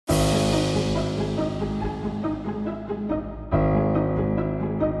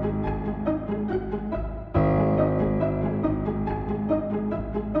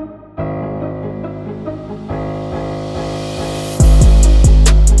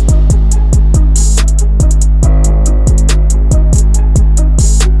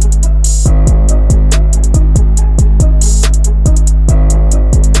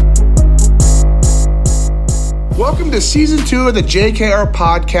Season 2 of the JKR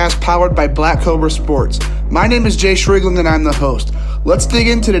podcast powered by Black Cobra Sports. My name is Jay Shrigland and I'm the host. Let's dig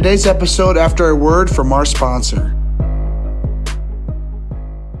into today's episode after a word from our sponsor.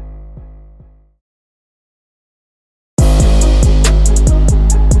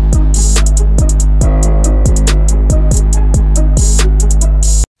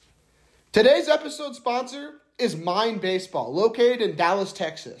 Today's episode sponsor is Mind Baseball, located in Dallas,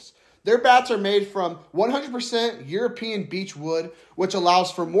 Texas. Their bats are made from 100% European beech wood, which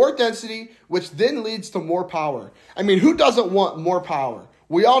allows for more density, which then leads to more power. I mean, who doesn't want more power?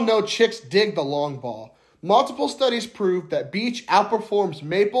 We all know chicks dig the long ball. Multiple studies prove that beech outperforms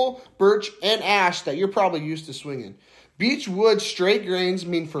maple, birch, and ash that you're probably used to swinging. Beech wood straight grains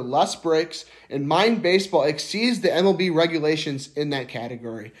mean for less breaks, and Mind Baseball exceeds the MLB regulations in that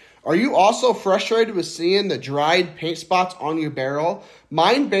category. Are you also frustrated with seeing the dried paint spots on your barrel?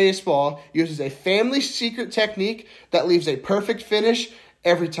 Mind Baseball uses a family secret technique that leaves a perfect finish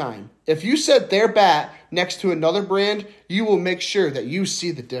every time. If you set their bat next to another brand, you will make sure that you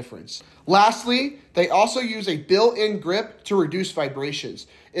see the difference. Lastly, they also use a built-in grip to reduce vibrations.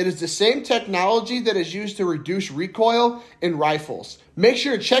 It is the same technology that is used to reduce recoil in rifles. Make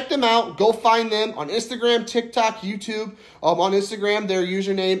sure to check them out. Go find them on Instagram, TikTok, YouTube. On Instagram, their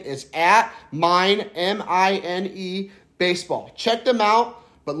username is @mine, M-I-N-E, baseball. Check them out,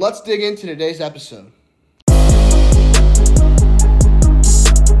 but let's dig into today's episode.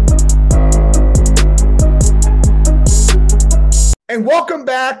 And welcome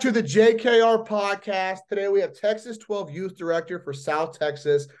back to the JKR podcast. Today we have Texas 12 Youth Director for South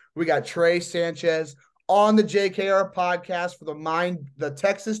Texas. We got Trey Sanchez on the JKR podcast for the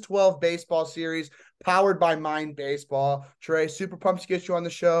Texas 12 baseball series powered by Mind Baseball. Trey, super pumped to get you on the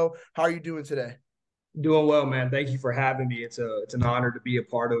show. How are you doing today? Doing well, man. Thank you for having me. It's an honor to be a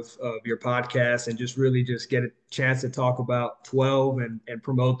part of your podcast and just really just get a chance to talk about 12 and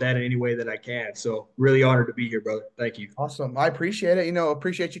promote that in any way that I can. So really honored to be here, brother. Thank you. Awesome. I appreciate it.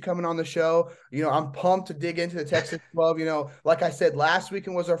 Appreciate you coming on the show. I'm pumped to dig into the Texas 12. Like I said, last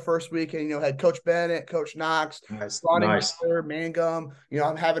weekend was our first week and, had Coach Bennett, Coach Knox, Nice. Mangum.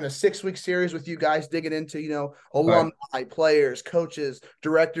 I'm having a 6-week series with you guys digging into, alumni, players, coaches,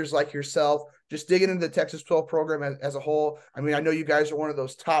 directors like yourself. Just digging into the Texas 12 program as a whole. I mean, I know you guys are one of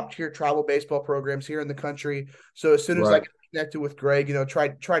those top-tier travel baseball programs here in the country. So as soon as I get connected with Greg,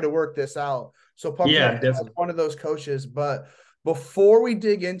 try to work this out. So pumped as one of those coaches. But before we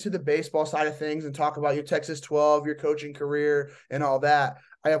dig into the baseball side of things and talk about your Texas 12, your coaching career, and all that,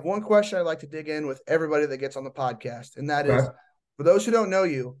 I have one question I'd like to dig in with everybody that gets on the podcast, and that is, for those who don't know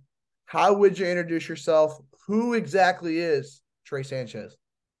you, how would you introduce yourself? Who exactly is Trey Sanchez?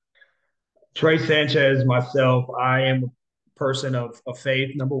 Trey Sanchez, myself, I am a person of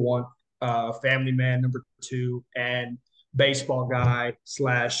faith, number one, family man, number two, and baseball guy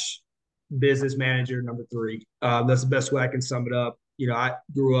 / business manager, number three. That's the best way I can sum it up. I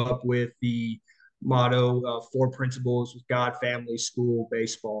grew up with the motto, 4 principles: God, family, school,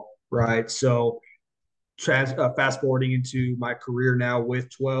 baseball, right? So fast forwarding into my career now with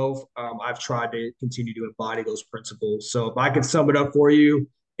 12, I've tried to continue to embody those principles. So if I could sum it up for you,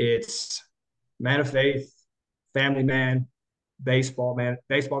 it's man of faith, family man, baseball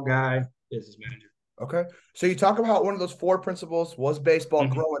guy, business manager. Okay. So you talk about one of those 4 principles was baseball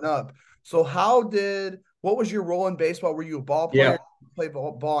growing up. So what was your role in baseball? Were you a ball player? Yeah. Play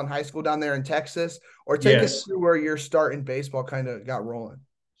ball in high school down there in Texas? Or take us through where your start in baseball kind of got rolling?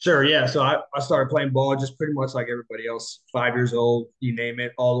 Sure, yeah. So I started playing ball just pretty much like everybody else, 5 years old, you name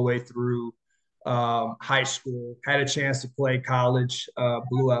it, all the way through high school. Had a chance to play college,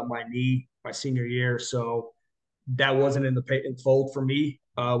 blew out my knee my senior year, so that wasn't in the fold for me,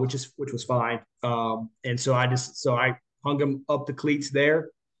 which was fine. And so I hung him up the cleats there,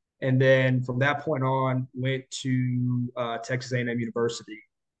 and then from that point on, went to Texas A&M University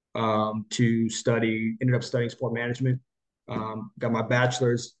to study. Ended up studying sport management. Got my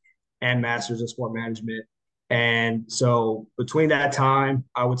bachelor's and master's in sport management. And so between that time,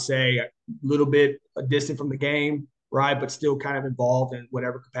 I would say a little bit distant from the game, right? But still kind of involved in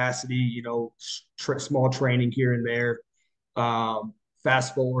whatever capacity, small training here and there.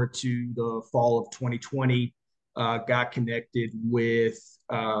 Fast forward to the fall of 2020, got connected with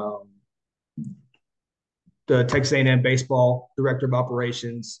the Texas A&M baseball director of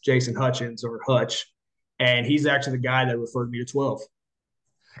operations, Jason Hutchins, or Hutch. And he's actually the guy that referred me to 12.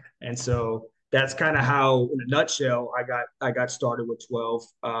 And so that's kind of how, in a nutshell, I got started with 12.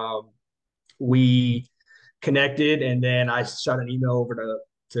 We connected, and then I shot an email over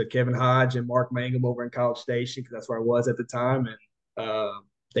to Kevin Hodge and Mark Mangum over in College Station, because that's where I was at the time. And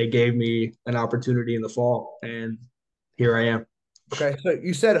they gave me an opportunity in the fall. And here I am. Okay, so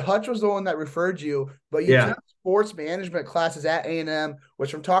you said Hutch was the one that referred you, but you Yeah, took sports management classes at A&M,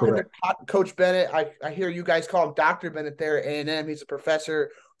 which from talking to correct. Coach Bennett, I hear you guys call him Dr. Bennett there at A&M. He's a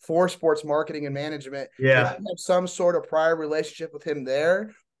professor for sports marketing and management. Did Yeah, you have some sort of prior relationship with him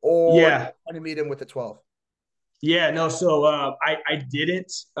there, or did yeah, you meet him with the 12? yeah. No, so I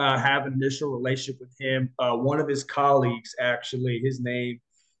didn't have an initial relationship with him. One of his colleagues, actually, his name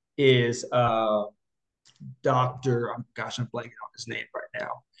is Doctor. Gosh, I'm blanking on his name right now.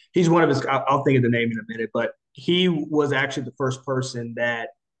 He's one of his. I'll think of the name in a minute, but he was actually the first person that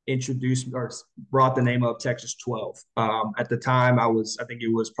introduced or brought the name of Texas 12. At the time, I think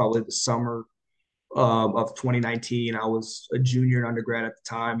it was probably the summer of 2019. I was a junior in undergrad at the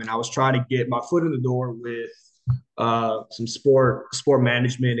time, and I was trying to get my foot in the door with some sport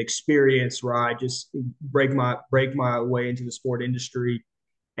management experience, right? Just break my way into the sport industry.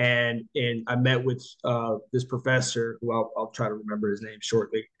 And I met with this professor who I'll try to remember his name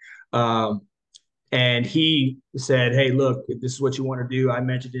shortly. Um, and he said, "Hey, look, if this is what you want to do," I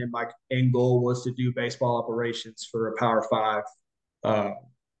mentioned to him my end goal was to do baseball operations for a Power Five uh,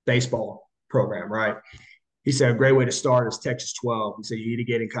 baseball program, right? He said a great way to start is Texas 12. He said you need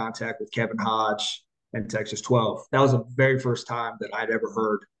to get in contact with Kevin Hodge and Texas 12. That was the very first time that I'd ever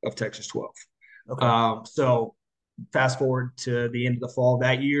heard of Texas 12. Okay. So fast forward to the end of the fall of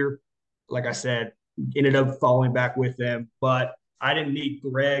that year, like I said, ended up following back with them, but I didn't meet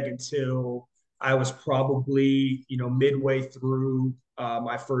Greg until I was probably midway through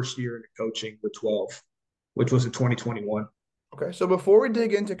my first year in coaching with 12, which was in 2021. Okay, so before we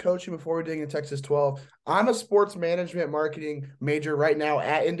dig into coaching, before we dig into Texas 12, I'm a sports management marketing major right now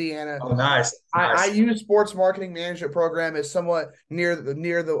at Indiana. Oh, nice, I nice. use sports marketing management program as somewhat near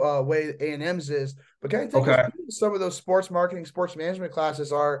the way A&M's is, but can I take us Okay. through some of those sports marketing, sports management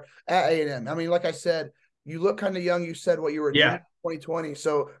classes are at A&M? I mean, like I said, you look kind of young. You said what you were a junior Yeah. in 2020,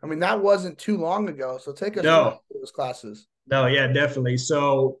 so I mean that wasn't too long ago. So take us through No, those classes. no, yeah, definitely.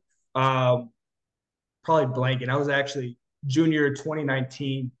 So, um, probably blanking. I was actually junior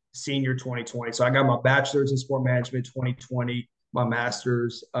 2019, senior 2020. So I got my bachelor's in sport management 2020, my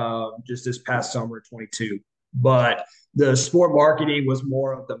master's just this past summer 22. But the sport marketing was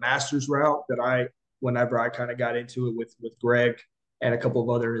more of the master's route that whenever I kind of got into it with Greg and a couple of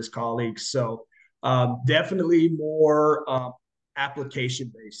other his colleagues. So definitely more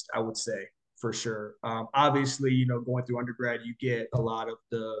application based, I would say for sure. Obviously, going through undergrad, you get a lot of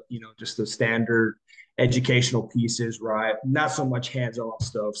the, just the standard educational pieces, right? Not so much hands-on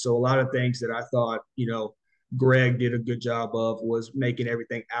stuff. So a lot of things that I thought, Greg did a good job of was making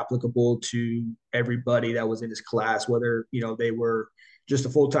everything applicable to everybody that was in his class, whether, they were just a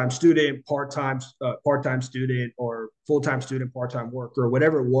full-time student, part-time student, or full-time student, part-time worker,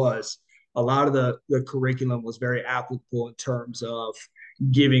 whatever it was. A lot of the curriculum was very applicable in terms of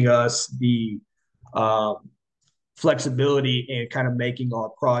giving us the um, flexibility in kind of making our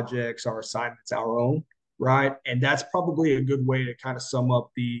projects, our assignments our own, right? And that's probably a good way to kind of sum up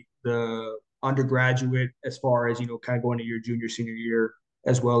the undergraduate as far as kind of going to your junior senior year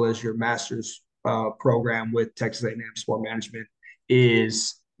as well as your master's program with Texas A&M Sport Management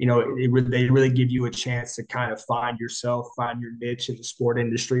is they really give you a chance to kind of find yourself, find your niche in the sport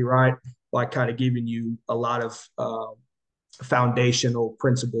industry, right? By kind of giving you a lot of foundational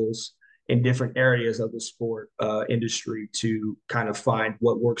principles in different areas of the sport industry to kind of find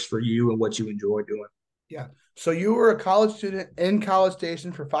what works for you and what you enjoy doing. Yeah. So you were a college student in College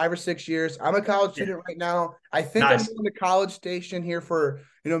Station for 5 or 6 years. I'm a college Yeah. student right now. I think I'm Nice. going to College Station here for,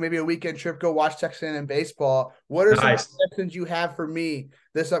 maybe a weekend trip, go watch Texas A&M baseball. What are some Nice. suggestions you have for me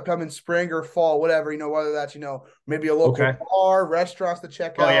this upcoming spring or fall, whatever, whether that's, maybe a local Okay. bar, restaurants to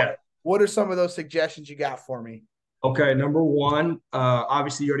check Oh, out. yeah. What are some of those suggestions you got for me? Okay. Number one,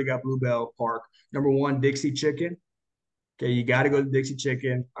 obviously, you already got Bluebell Park. Number one, Dixie Chicken. Okay. You got to go to Dixie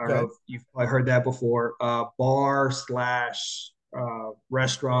Chicken. I don't know Okay. if you've probably heard that before. Bar slash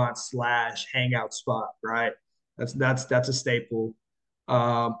restaurant slash hangout spot, right? That's a staple.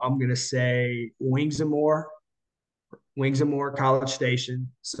 I'm gonna say Wings and More College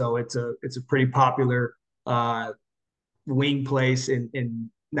Station. So it's a pretty popular uh, wing place in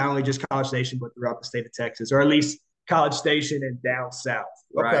not only just College Station but throughout the state of Texas, or at least College Station and down south,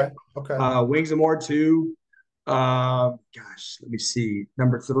 right? Okay. Okay. Wings and More too. Gosh, let me see.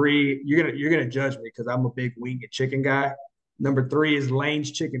 Number three, you're gonna judge me because I'm a big wing and chicken guy. Number three is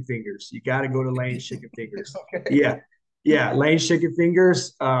Lane's Chicken Fingers. You got to go to Lane's Chicken Fingers. Okay. Yeah, yeah, Lane's Chicken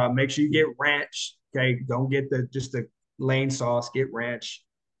Fingers. Make sure you get ranch. Okay, don't get just the Lane sauce. Get ranch,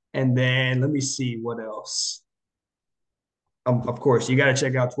 and then let me see what else. Of course, you got to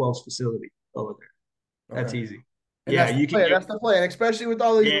check out 12's facility over there. That's Okay. easy. And Yeah, that's the you can plan. get. That's the plan, especially with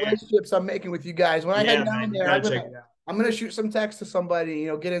all these Yeah, relationships I'm making with you guys. When I head yeah, down man, you there, gotta check it out. I'm gonna shoot some text to somebody,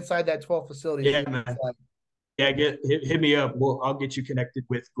 get inside that 12 facility, see Yeah, what it's man. like. Yeah, hit me up. I'll get you connected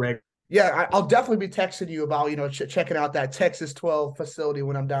with Greg. Yeah, I'll definitely be texting you about, checking out that Texas 12 facility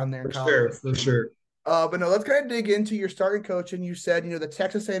when I'm down there in For college. sure, for sure. But no, let's kind of dig into your starting coach. And you said, the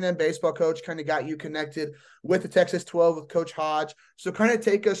Texas A&M baseball coach kind of got you connected with the Texas 12 with Coach Hodge. So kind of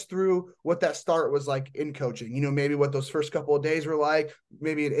take us through what that start was like in coaching. Maybe what those first couple of days were like,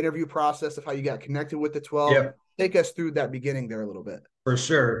 maybe an interview process of how you got connected with the 12. Yep, Take us through that beginning there a little bit. for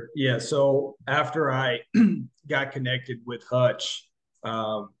sure. Yeah. So after I got connected with Hutch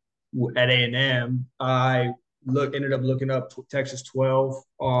um, at A&M, I ended up looking up Texas 12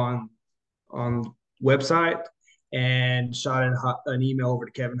 on website and shot an email over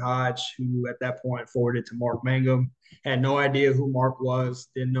to Kevin Hodge, who at that point forwarded to Mark Mangum. Had no idea who Mark was,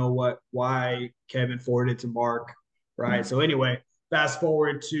 didn't know why Kevin forwarded to Mark, right? So anyway, fast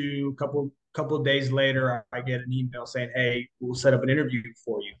forward to a couple of days later, I get an email saying, "Hey, we'll set up an interview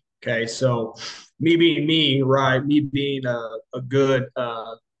for you." Okay, so me being me, right? Me being a good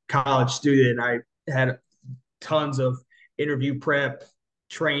college student, I had tons of interview prep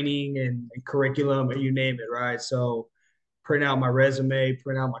training and curriculum, and you name it, right? So print out my resume,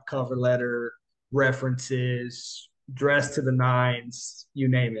 print out my cover letter, references, dress to the nines, you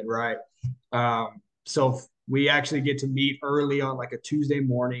name it, right? So we actually get to meet early on like a Tuesday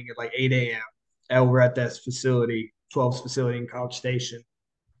morning at like 8 a.m. over at this facility, 12's facility in College Station.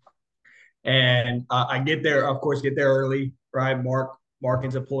 And I get there, of course, get there early, right? Mark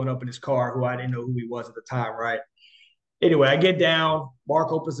ends up pulling up in his car, who I didn't know who he was at the time, right? Anyway, I get down,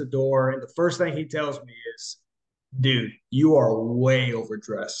 Mark opens the door, and the first thing he tells me is, dude, you are way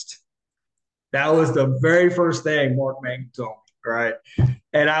overdressed. That was the very first thing Mark Mang told me, right?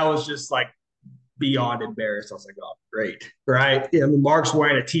 And I was just like beyond embarrassed. I was like, oh, great, right? Mark's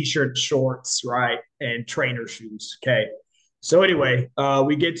wearing a t-shirt and shorts, right? And trainer shoes. Okay. So anyway,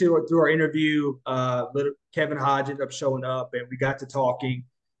 we get through our interview. Kevin Hodge ended up showing up, and we got to talking.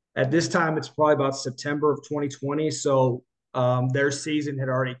 At this time, it's probably about September of 2020. So their season had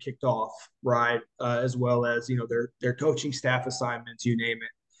already kicked off, right? As well as their coaching staff assignments, you name it.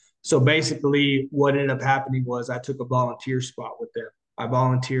 So basically, what ended up happening was I took a volunteer spot with them. I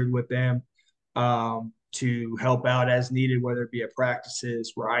volunteered with them to help out as needed, whether it be at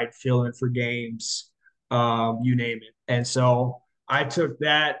practices, right, fill in for games, you name it. And so I took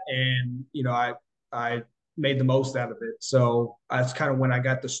that, and I made the most out of it. So that's kind of when I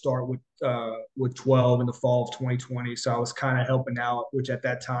got to start with 12 in the fall of 2020. So I was kind of helping out, which at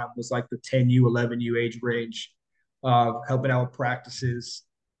that time was like the 10U, 11U age range, helping out with practices.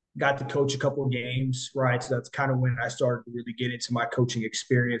 Got to coach a couple of games, right? So that's kind of when I started to really get into my coaching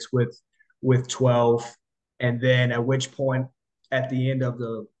experience with 12. And then at which point, at the end of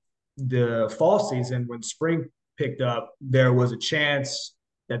the fall season, when spring picked up, there was a chance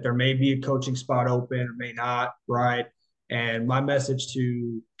that there may be a coaching spot open or may not, right? And my message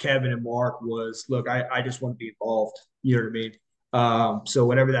to Kevin and Mark was, look, I just want to be involved. You know what I mean? So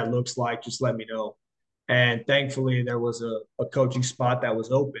whatever that looks like, just let me know. And thankfully, there was a coaching spot that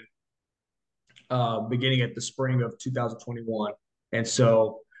was open beginning at the spring of 2021. And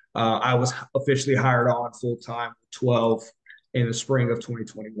so I was officially hired on full time with 12 in the spring of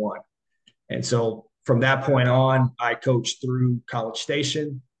 2021. And so from that point on, I coached through College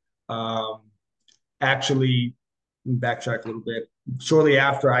Station. Um, Actually, backtrack a little bit. Shortly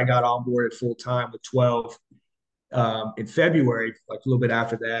after I got on board at full time with 12, in February, like a little bit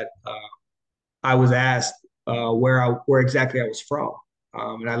after that, I was asked where exactly I was from,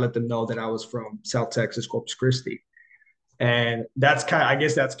 and I let them know that I was from South Texas, Corpus Christi, and I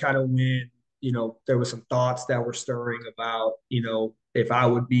guess that's kind of when there was some thoughts that were stirring about if I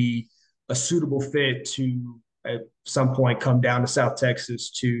would be a suitable fit to at some point come down to South Texas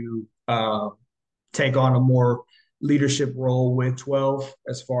to take on a more leadership role with 12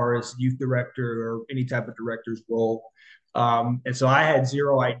 as far as youth director or any type of director's role. And so I had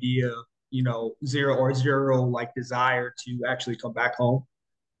zero idea, zero like desire to actually come back home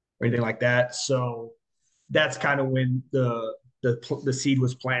or anything like that. So that's kind of when the seed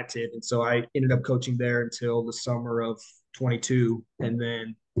was planted. And so I ended up coaching there until the summer of 22. And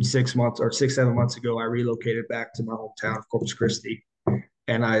then 6, 7 months ago, I relocated back to my hometown of Corpus Christi,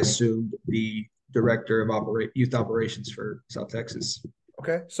 and I assumed the director of youth operations for South Texas.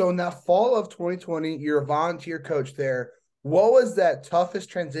 Okay. So in that fall of 2020, you're a volunteer coach there. What was that toughest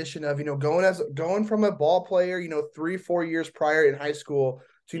transition of, going from a ball player, 3-4 years prior in high school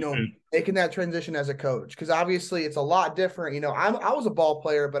to, making that transition as a coach? Because obviously it's a lot different. I was a ball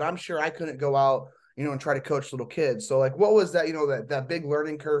player, but I'm sure I couldn't go out and try to coach little kids. So like, what was that, that big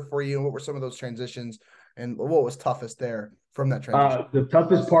learning curve for you? And what were some of those transitions and what was toughest there from that transition? The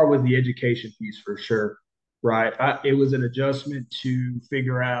toughest part was the education piece for sure, right? It was an adjustment to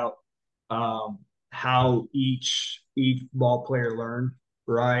figure out um, how each ball player learned,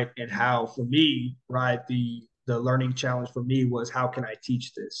 right? And how for me, right, the learning challenge for me was how can I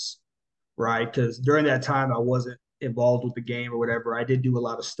teach this, right? Because during that time I wasn't involved with the game or whatever. I did do a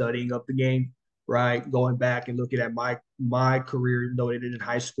lot of studying of the game, right? Going back and looking at my career, even though I did it in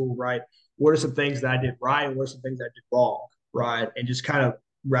high school, right? What are some things that I did right and what are some things I did wrong, right? And just kind of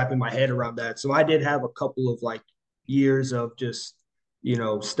wrapping my head around that. So I did have a couple of like years of just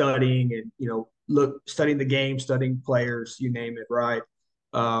studying and studying the game, studying players, you name it, right?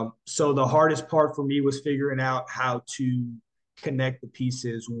 So the hardest part for me was figuring out how to connect the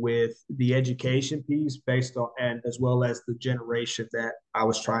pieces with the education piece based on and as well as the generation that I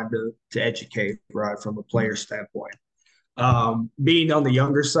was trying to educate, right, from a player standpoint. Being on the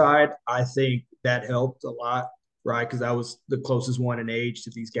younger side, I think that helped a lot, right? Because I was the closest one in age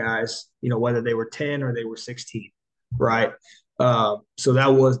to these guys, whether they were 10 or they were 16, right? So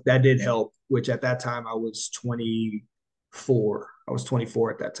that did help, which at that time I was 24. I was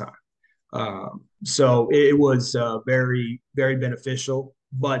 24 at that time. So it was very, very beneficial,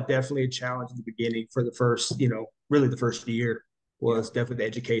 but definitely a challenge in the beginning for the first, really the first year was definitely the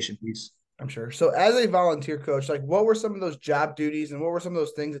education piece. I'm sure. So as a volunteer coach, like what were some of those job duties and what were some of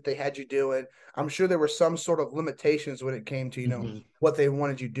those things that they had you doing? I'm sure there were some sort of limitations when it came to, Mhm. what they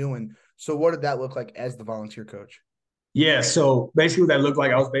wanted you doing. So what did that look like as the volunteer coach? Yeah, so basically what that looked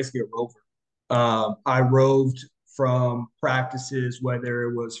like, I was basically a rover. I roved from practices, whether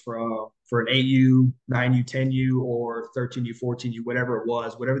it was for an 8U, 9U, 10U, or 13U, 14U, whatever it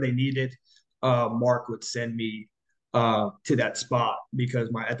was, whatever they needed, Mark would send me to that spot because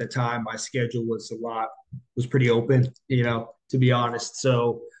at the time my schedule was pretty open, to be honest.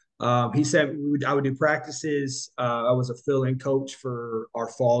 So he said I would do practices. I was a fill-in coach for our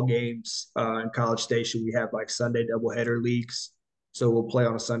fall games in College Station. We have like Sunday doubleheader leagues, so we'll play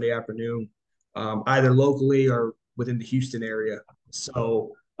on a Sunday afternoon, either locally or within the Houston area.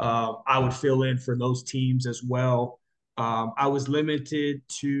 So I would fill in for those teams as well. I was limited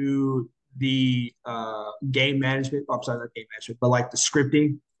to the game management. I'm sorry, not game management, but like the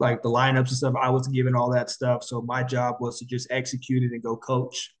scripting, like the lineups and stuff. I was given all that stuff. So my job was to just execute it and go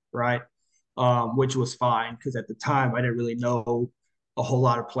coach, right? Which was fine because at the time I didn't really know a whole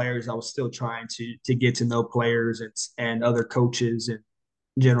lot of players. I was still trying to get to know players and other coaches and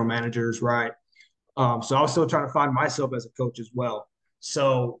general managers, right? So I was still trying to find myself as a coach as well.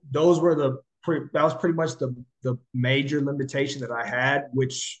 So those were that was pretty much the major limitation that I had,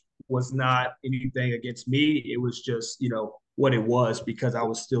 which was not anything against me. It was just what it was because I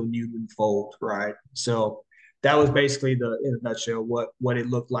was still new in the fold, right? So that was basically in a nutshell what it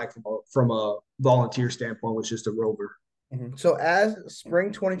looked like from a volunteer standpoint, was just a rover. Mhm. So as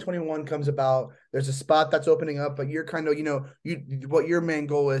spring 2021 comes about, there's a spot that's opening up, but you're kind of, what your main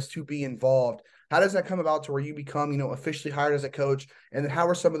goal is to be involved. How does that come about to where you become, officially hired as a coach? And then how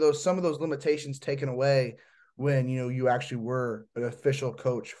are some of those limitations taken away when, you actually were an official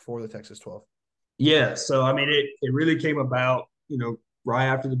coach for the Texas 12? Yeah, so I mean, it really came about, right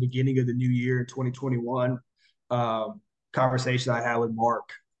after the beginning of the new year in 2021. Conversation I had with Mark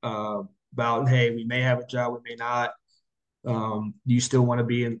about, hey, we may have a job, we may not. Do you still want to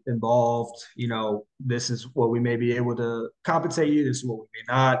be involved? This is what we may be able to compensate you. This is what we may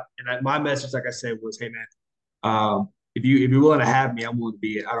not. And my message, like I said, was, hey man, if you're willing to have me, I'm willing to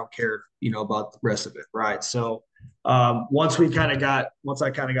be it. I don't care, about the rest of it, right? So once I kind of got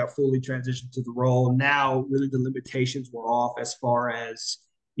fully transitioned to the role, now really the limitations were off as far as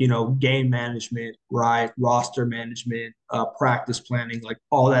game management, right? Roster management, practice planning, like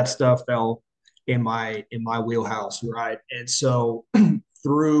all that stuff fell in my wheelhouse, right? And so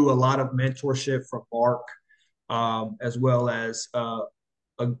through a lot of mentorship from Mark, as well as a,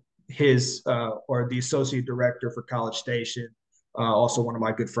 his or the associate director for College Station, also one of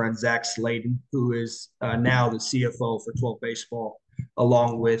my good friends, Zach Slayton, who is now the CFO for 12 Baseball,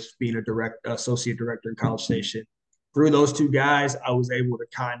 along with being a direct associate director in College Station. Through those two guys, I was able to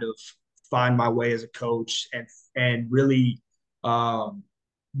kind of find my way as a coach and really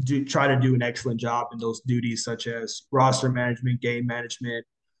try to do an excellent job in those duties, such as roster management, game management,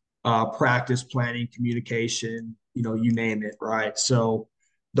 practice planning, communication, you name it, right? So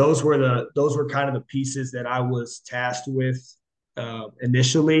those were kind of the pieces that I was tasked with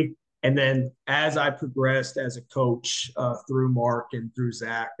initially. And then as I progressed as a coach through Mark and through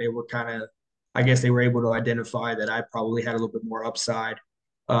Zach, they were kind of, I guess they were able to identify that I probably had a little bit more upside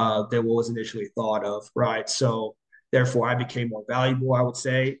than what was initially thought of, right? So therefore, I became more valuable, I would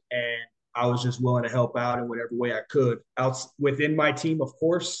say, and I was just willing to help out in whatever way I could, out within my team, of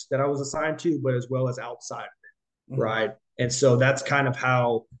course, that I was assigned to, but as well as outside, Mhm. right? And so that's kind of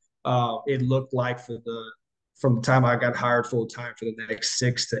how it looked like from the time I got hired full time for the next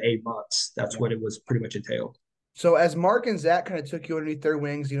 6 to 8 months. That's Yeah. what it was pretty much entailed. So as Mark and Zach kind of took you underneath their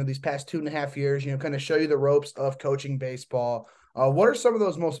wings, these past 2.5 years, kind of show you the ropes of coaching baseball. What are some of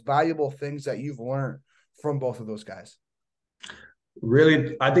those most valuable things that you've learned from both of those guys?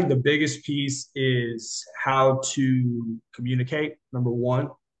 Really, I think the biggest piece is how to communicate, number one,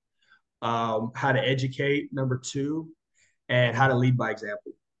 how to educate, number two, and how to lead by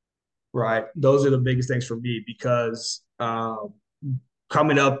example, right? Those are the biggest things for me because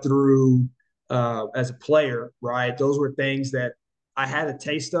coming up through as a player, right? Those were things that I had a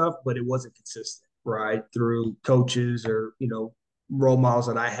taste of, but it wasn't consistent, right? Through coaches or role models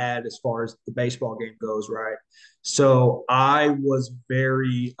that I had as far as the baseball game goes, right? So I was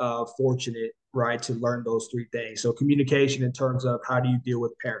very fortunate, right, to learn those three things. So communication in terms of how do you deal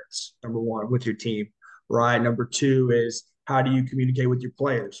with parents, number one, with your team, right? Number two is how do you communicate with your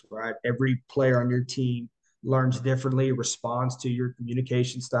players, right? Every player on your team learns differently, responds to your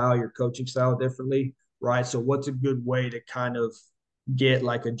communication style, your coaching style differently, right? So, what's a good way to kind of get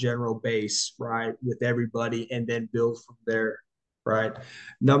like a general base, right, with everybody and then build from there, right?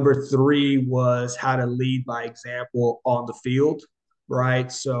 Number three was how to lead by example on the field,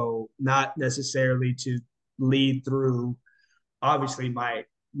 right? So, not necessarily to lead through obviously my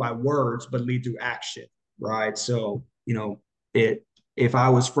words, but lead through action, right? So, it if I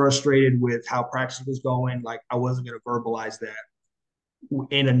was frustrated with how practice was going, like I wasn't going to verbalize that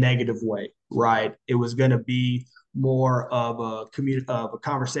in a negative way, right? It was going to be more of a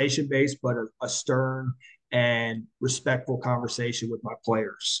conversation based, but a stern and respectful conversation with my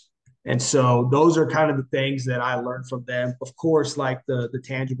players. And so those are kind of the things that I learned from them. Of course, like the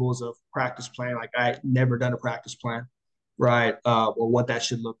tangibles of practice plan, like I never done a practice plan, right? Or what that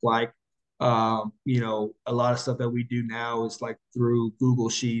should look like. A lot of stuff that we do now is like through Google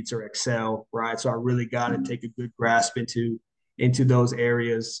Sheets or Excel, right? So I really got to take a good grasp into those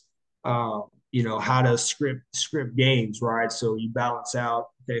areas. How to script games, right? So you balance out,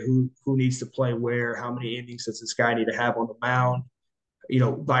 okay, who needs to play where, how many innings does this guy need to have on the mound,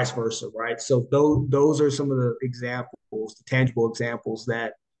 vice versa, right? So those are some of the examples, the tangible examples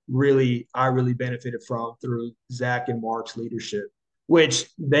that I really benefited from through Zach and Mark's leadership, which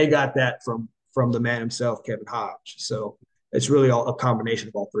they got that from the man himself, Kevin Hodge. So it's really all a combination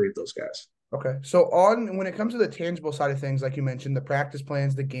of all three of those guys. Okay. So on when it comes to the tangible side of things, like you mentioned, the practice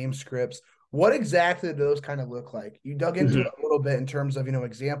plans, the game scripts, what exactly do those kind of look like? You dug into it Mhm. a little bit in terms of,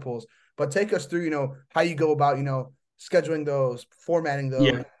 examples, but take us through, how you go about, scheduling those, formatting those,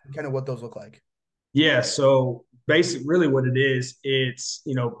 Yeah. kind of what those look like. Yeah, so basically, really what it is, it's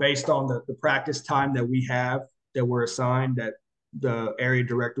based on the practice time that we have that we're assigned, that the area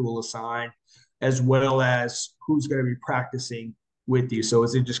director will assign, as well as who's going to be practicing with you. So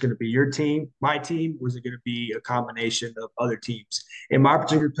is it just going to be your team, my team, or is it going to be a combination of other teams? In my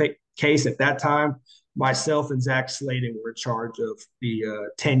particular case, at that time, myself and Zach Sladen were in charge of the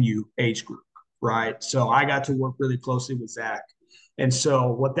 10U age group, right? So I got to work really closely with Zach, and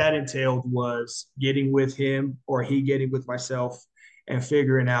so what that entailed was getting with him or he getting with myself and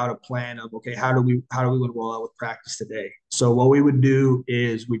figuring out a plan of, okay, how do we want to roll out with practice today? So what we would do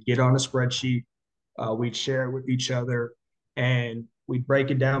is we'd get on a spreadsheet, we'd share it with each other, and we'd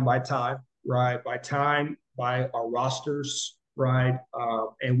break it down by time, right? By time, by our rosters, right?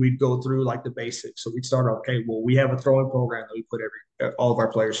 And we'd go through like the basics. So we'd start off, okay, well, we have a throwing program that we put all of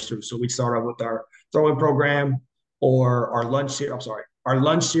our players through. So we'd start off with our throwing program or our lunch series. I'm sorry, our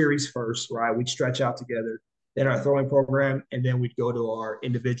lunch series first, right? We'd stretch out together, then our throwing program, and then we'd go to our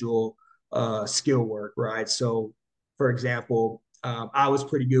individual skill work, right? So, for example, I was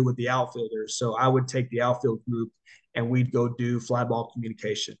pretty good with the outfielders, so I would take the outfield group and we'd go do fly ball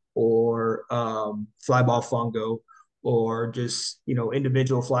communication or fly ball fungo or just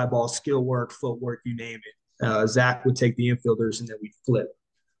individual fly ball skill work, footwork, you name it. Zach would take the infielders and then we'd flip,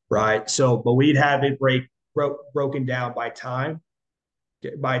 right? So, but we'd have it broken down by time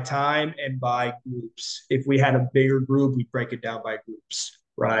and by groups. If we had a bigger group, we'd break it down by groups,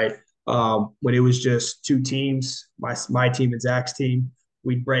 right? When it was just two teams, my team and Zach's team,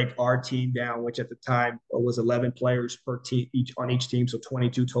 we'd break our team down, which at the time was 11 players per team each team, so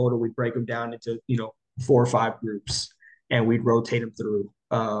 22 total. We'd break them down into 4 or 5 groups, and we'd rotate them through.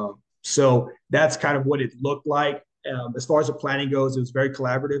 So that's kind of what it looked like. As far as the planning goes, it was very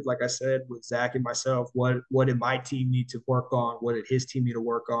collaborative. Like I said, with Zach and myself, what did my team need to work on? What did his team need to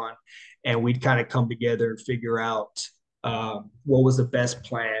work on? And we'd kind of come together and figure out what was the best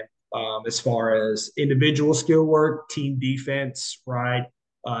plan as far as individual skill work, team defense, right,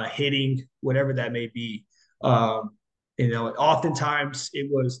 hitting, whatever that may be. Um, oftentimes it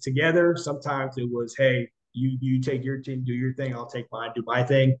was together. Sometimes it was, hey, you take your team, do your thing. I'll take mine, do my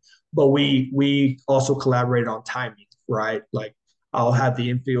thing. But we also collaborated on timing, right? Like I'll have the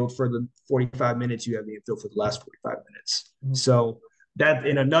infield for the 45 minutes. You have the infield for the last 45 minutes. Mhm. So that,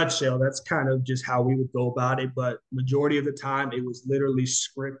 in a nutshell, that's kind of just how we would go about it. But majority of the time, it was literally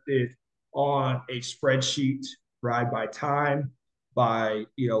scripted on a spreadsheet, right? By time, by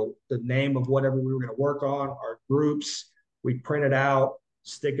the name of whatever we were going to work on, our groups. We print it out,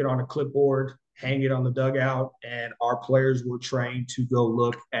 stick it on a clipboard, hang it on the dugout, and our players were trained to go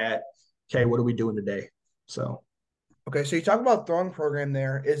look at, okay, what are we doing today? So Okay, so you talk about throwing program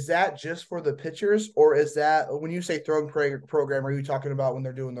there. Is that just for the pitchers, or is that when you say throwing program? Are you talking about when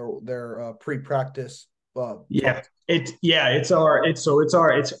they're doing their pre-practice? yeah, it's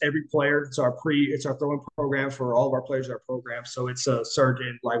every player. It's our throwing program for all of our players. Our program, so it's a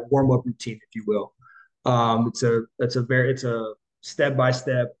certain like warm up routine, if you will. It's a step by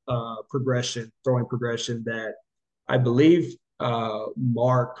step progression, throwing progression that I believe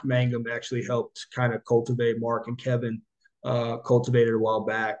Mark Mangum actually helped kind of cultivate. Mark and Kevin cultivated a while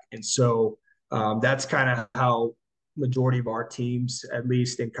back, and so that's kind of how majority of our teams, at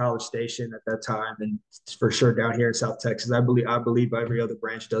least in College Station at that time, and for sure down here in South Texas, I believe every other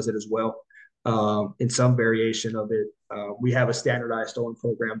branch does it as well. In some variation of it, we have a standardized throwing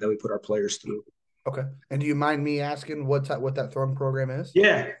program that we put our players through. Okay, and do you mind me asking what that throwing program is?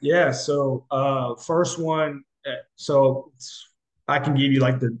 Yeah. So first one, so I can give you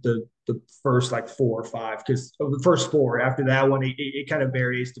like the first like four or five because of the first four. After that one, it kind of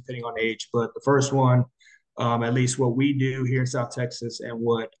varies depending on age. But the first one, at least what we do here in South Texas and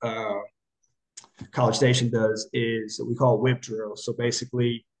what College Station does is we call it whip drill. So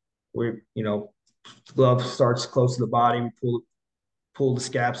basically, we glove starts close to the body. We pull the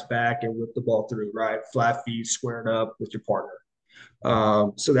scaps back and whip the ball through. Right, flat feet, squared up with your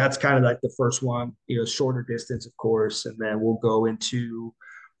partner. So that's kind of like the first one, shorter distance, of course, and then we'll go into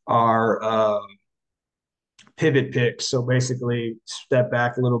our pivot pick. So basically, step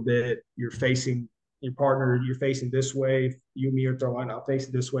back a little bit. You're facing your partner. You're facing this way. You and me are throwing. I'm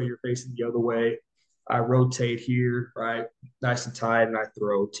facing this way. You're facing the other way. I rotate here, right, nice and tight, and I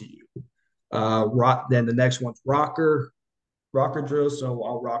throw to you. Rock. Then the next one's rocker drill. So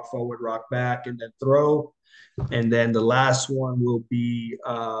I'll rock forward, rock back, and then throw. And then the last one will be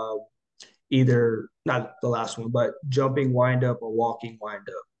either not the last one, but jumping wind up or walking wind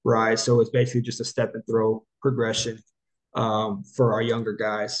up, right? So it's basically just a step and throw progression for our younger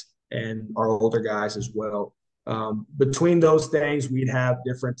guys and our older guys as well. Between those things, we'd have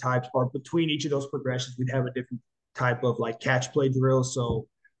different types, or between each of those progressions, we'd have a different type of like catch play drill. So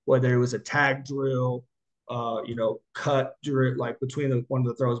whether it was a tag drill, cut drill, like between one of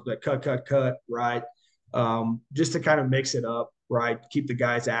the throws, but cut, right? Just to kind of mix it up, right? Keep the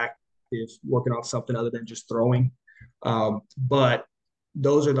guys active, working on something other than just throwing. But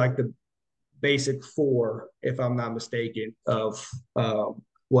those are like the basic four, if I'm not mistaken, of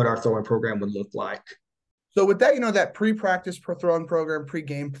what our throwing program would look like. So with that, that pre-practice throwing program,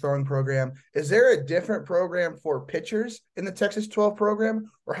 pre-game throwing program, is there a different program for pitchers in the Texas 12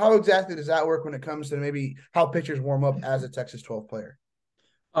 program, or how exactly does that work when it comes to maybe how pitchers warm up as a Texas 12 player?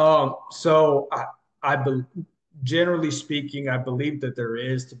 So generally speaking, I believe that there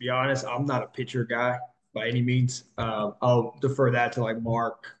is. To be honest, I'm not a pitcher guy by any means. I'll defer that to like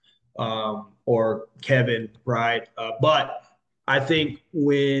Mark or Kevin, right? But I think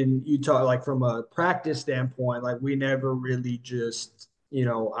when you talk like from a practice standpoint, like we never really just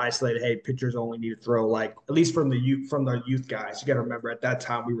isolated. Hey, pitchers only need to throw like at least from the youth guys. You got to remember at that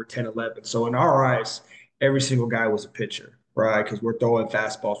time we were 10, 11. So in our eyes, every single guy was a pitcher, right? Because we're throwing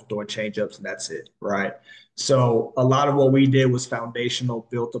fastballs, we're throwing changeups, and that's it, right? So a lot of what we did was foundational,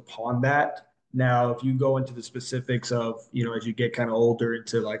 built upon that. Now, if you go into the specifics of, as you get kind of older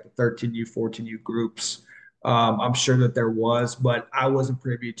into like the 13U, 14U groups, I'm sure that there was, but I wasn't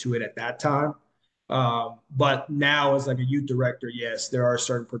privy to it at that time. But now, as like a youth director, yes, there are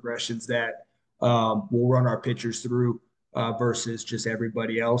certain progressions that we'll run our pitchers through versus just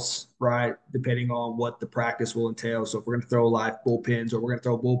everybody else, right? Depending on what the practice will entail. So if we're going to throw live bullpens or we're going to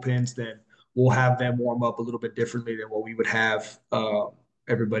throw bullpens, then we'll have them warm up a little bit differently than what we would have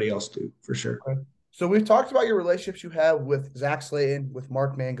everybody else do for sure. Okay. So we've talked about your relationships you have with Zach Slayton, with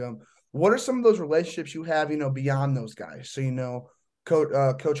Mark Mangum. What are some of those relationships you have, beyond those guys? So,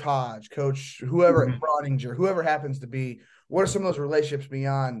 Coach Hodge, Coach whoever, Mhm. Browninger, whoever happens to be. What are some of those relationships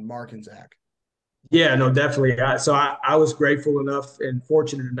beyond Mark and Zach? Yeah, no, definitely. So I was grateful enough and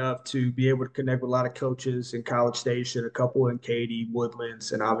fortunate enough to be able to connect with a lot of coaches in College Station, a couple in Katy,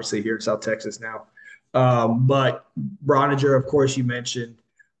 Woodlands, and obviously here in South Texas now. But Broniger, of course, you mentioned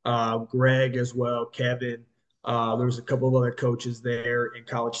Greg as well, Kevin. There was a couple of other coaches there in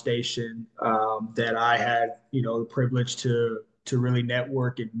College Station that I had, the privilege to really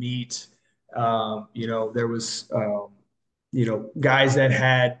network and meet. There was, guys that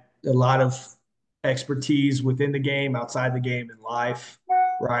had a lot of expertise within the game, outside the game, in life,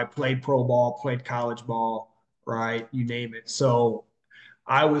 right? Played pro ball, played college ball, right? You name it. So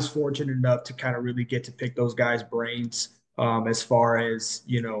I was fortunate enough to kind of really get to pick those guys' brains as far as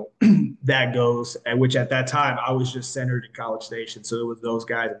that goes. And which at that time I was just centered in College Station, so it was those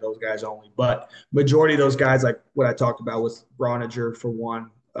guys and those guys only. But majority of those guys, like what I talked about, was Broniger for one,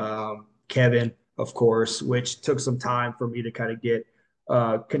 Kevin, of course, which took some time for me to kind of get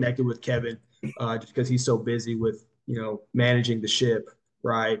connected with Kevin, just because he's so busy with managing the ship,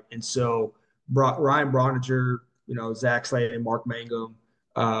 right? And so Ryan Broniger, Zach Slade and Mark Mangum.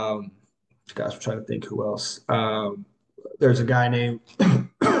 Um, Gosh, I'm trying to think who else. There's a guy named,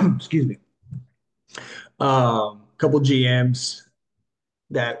 excuse me, couple GMs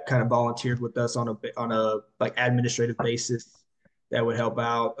that kind of volunteered with us on a like administrative basis that would help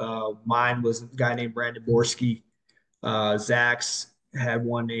out. Mine was a guy named Brandon Borski. Zach's had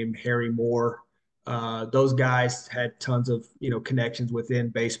one named Harry Moore. Those guys had tons of connections within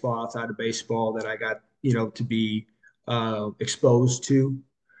baseball, outside of baseball, that I got to be exposed to.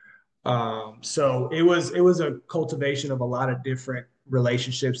 So it was a cultivation of a lot of different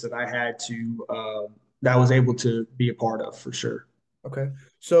relationships that I had to that I was able to be a part of for sure. Okay.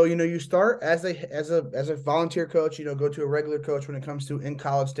 So, you start as a volunteer coach, go to a regular coach when it comes to in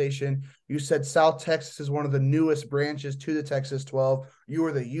College Station. You said South Texas is one of the newest branches to the Texas 12. You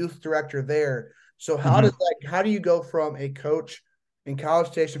were the youth director there. So Mhm. how do you go from a coach in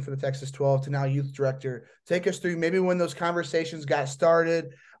College Station for the Texas 12 to now youth director? Take us through maybe when those conversations got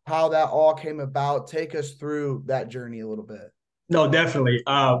started, how that all came about. Take us through that journey a little bit. No, definitely.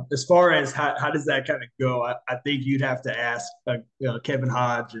 As far as how does that kind of go, I think you'd have to ask Kevin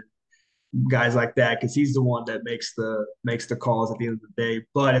Hodge or guys like that, because he's the one that makes the calls at the end of the day.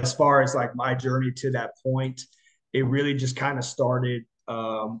 But as far as like my journey to that point, it really just kind of started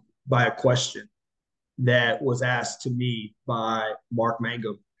by a question that was asked to me by Mark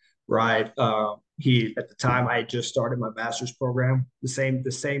Mangum, right? He at the time I had just started my master's program. The same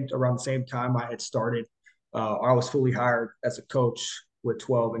around the same time I had started. I was fully hired as a coach with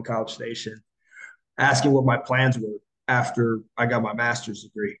 12 in College Station, asking what my plans were after I got my master's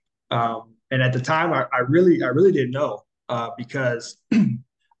degree. And at the time, I really didn't know because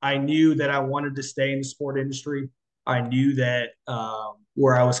I knew that I wanted to stay in the sport industry. I knew that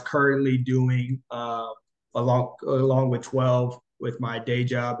where I was currently doing along with 12 with my day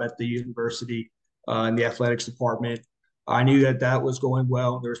job at the university in the athletics department, I knew that that was going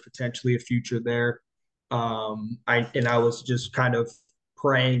well. There was potentially a future there. I was just kind of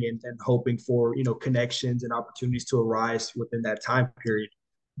praying and hoping for connections and opportunities to arise within that time period.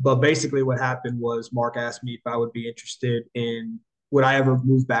 But basically, what happened was Mark asked me if I would be interested in would I ever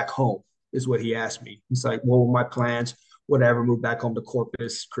move back home. Is what he asked me. He's like, "What were my plans? Would I ever move back home to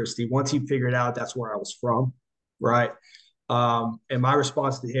Corpus Christi?" Once he figured out that's where I was from, right? And my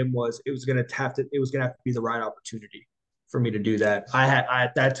response to him was, it was gonna have to be the right opportunity for me to do that.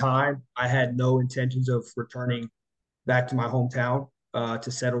 At that time I had no intentions of returning back to my hometown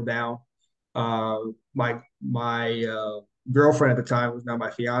to settle down. My girlfriend at the time was now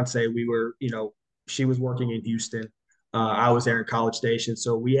my fiance. We were, she was working in Houston. I was there in College Station,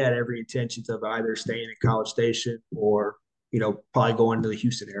 so we had every intentions of either staying in College Station or, probably going to the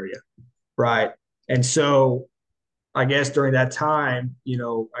Houston area, right? And so I guess during that time,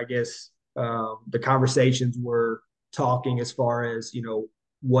 the conversations were talking as far as,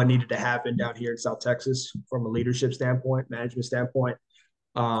 what needed to happen down here in South Texas from a leadership standpoint, management standpoint.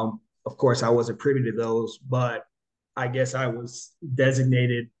 Of course, I wasn't privy to those, but I guess I was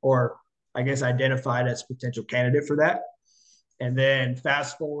designated or I guess identified as a potential candidate for that. And then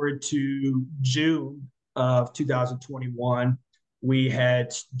fast forward to June of 2021, we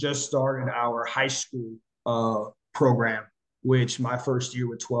had just started our high school program, which my first year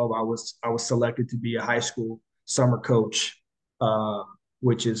with 12, I was selected to be a high school summer coach, uh,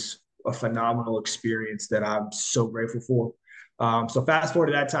 which is a phenomenal experience that I'm so grateful for. So fast forward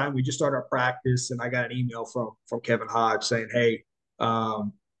to that time, we just started our practice, and I got an email from Kevin Hodge saying, "Hey,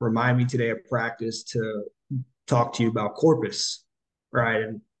 remind me today at practice to talk to you about Corpus, right?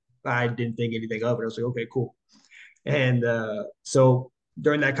 And I didn't think anything of it. I was like, okay, cool. And so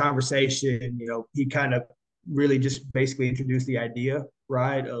during that conversation, he kind of really just basically introduced the idea,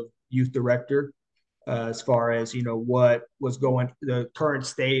 right, of youth director, as far as what was going, the current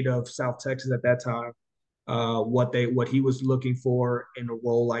state of South Texas at that time, what he was looking for in a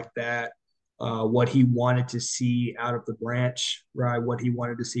role like that, what he wanted to see out of the branch, right, what he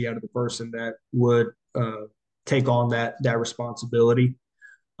wanted to see out of the person that would take on that responsibility,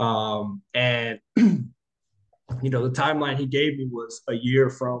 and the timeline he gave me was a year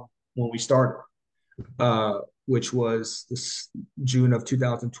from when we started, which was this June of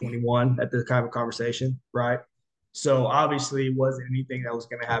 2021 at the kind of conversation, right? So obviously it wasn't anything that was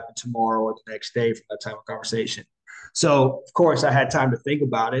going to happen tomorrow or the next day from that time of conversation. So of course I had time to think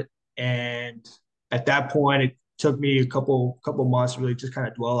about it. And at that point, it took me a couple months to really just kind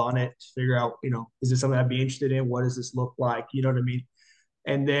of dwell on it, to figure out, is this something I'd be interested in? What does this look like? You know what I mean?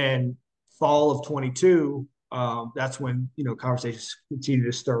 And then fall of 22, that's when, conversations continue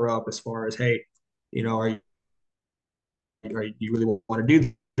to stir up as far as, hey, do you really want to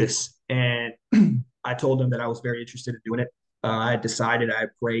do this? And I told them that I was very interested in doing it. I had decided, I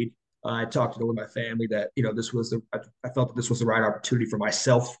prayed, I talked to my family that, I felt that this was the right opportunity for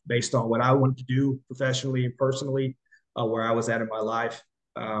myself based on what I wanted to do professionally and personally, where I was at in my life.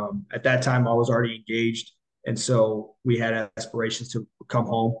 At that time, I was already engaged. And so we had aspirations to come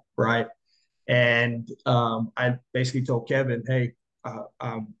home, right? And I basically told Kevin, hey,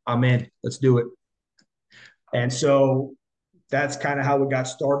 I'm in, let's do it. And so that's kind of how it got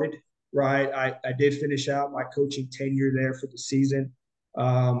started, right? I did finish out my coaching tenure there for the season,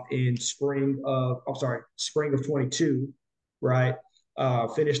 in spring of 22, right?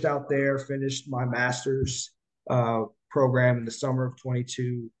 Finished out there, finished my master's program in the summer of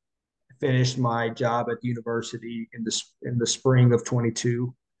 22, finished my job at the university in the spring of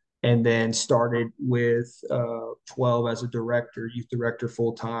 22, and then started with 12 as a youth director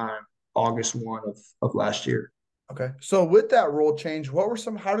full time, August 1 of last year. Okay. So with that role change,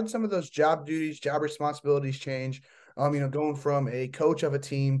 how did some of those job duties, job responsibilities change? Going from a coach of a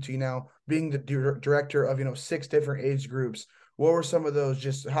team to now being the director of 6 different age groups. What were some of those?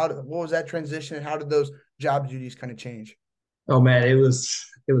 What was that transition, and how did those job duties kind of change? Oh man, it was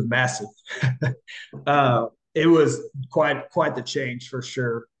massive. It was quite the change for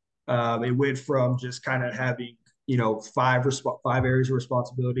sure. It went from just kind of having five areas of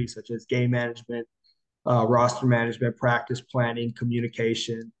responsibility, such as game management, roster management, practice planning,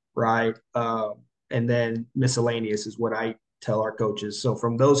 communication, right? And then miscellaneous is what I tell our coaches. So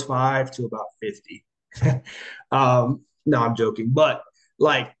from those 5 to about 50. No, I'm joking, but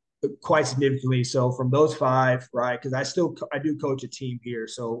like quite significantly. So from those 5, right? Because I do coach a team here.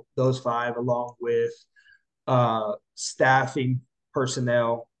 So those 5, along with staffing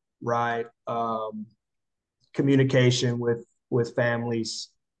personnel, right? Communication with families,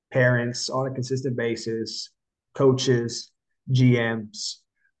 parents on a consistent basis, coaches, GMs,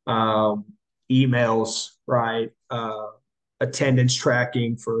 emails, right? Attendance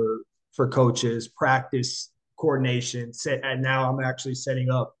tracking for coaches, practice coordination. And now I'm actually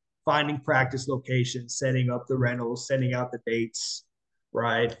finding practice locations, setting up the rentals, sending out the dates,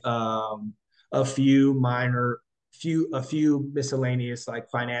 right? A few miscellaneous like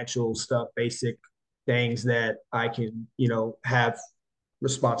financial stuff, basic things that I can, have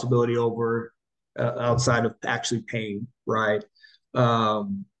responsibility over, outside of actually paying, right?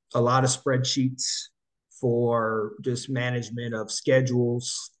 A lot of spreadsheets for just management of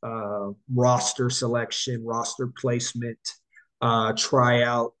schedules, roster selection, roster placement,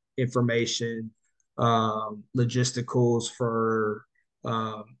 tryout information, logisticals for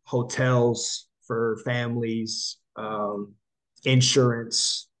hotels for families,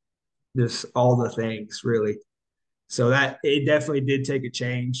 insurance, just all the things really. So that it definitely did take a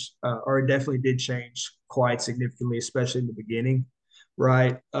change, or it definitely did change quite significantly, especially in the beginning,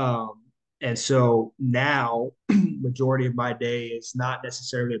 right? And so now, majority of my day is not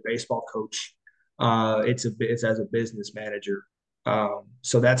necessarily a baseball coach. It's as a business manager.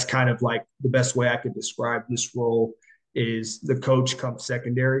 So that's kind of like the best way I could describe this role is the coach comes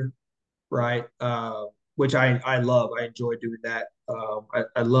secondary, right? Which I love. I enjoy doing that.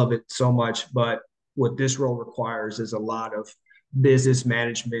 I love it so much. But what this role requires is a lot of business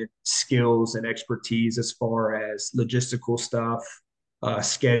management skills and expertise as far as logistical stuff,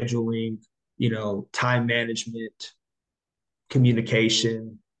 scheduling, time management,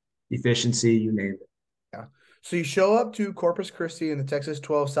 communication, efficiency, you name it. Yeah. So you show up to Corpus Christi in the Texas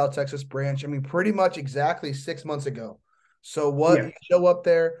 12 South Texas branch. I mean, pretty much exactly 6 months ago. So what Yeah. you show up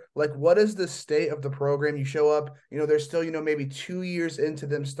there, like what is the state of the program? You show up, there's still, maybe 2 years into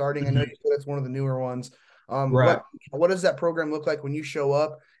them starting. I know you Mhm. said it's one of the newer ones. Right. What does that program look like when you show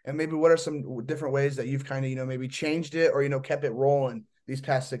up? And maybe what are some different ways that you've kind of, maybe changed it or, kept it rolling these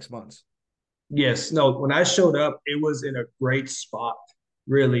past 6 months? Yes. No, when I showed up, it was in a great spot,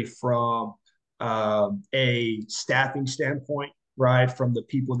 really, from a staffing standpoint, right? From the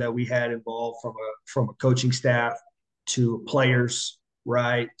people that we had involved, from a coaching staff to players,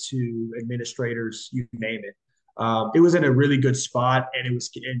 right, to administrators, you name it. It was in a really good spot, and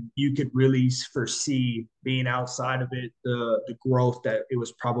you could really foresee being outside of it, the growth that it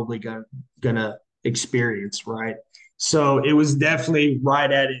was probably gonna experience, right? So it was definitely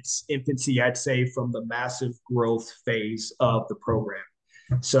right at its infancy, I'd say, from the massive growth phase of the program.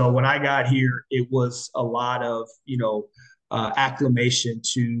 So when I got here, it was a lot of, acclimation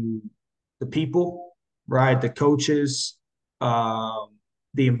to the people, right? The coaches, um,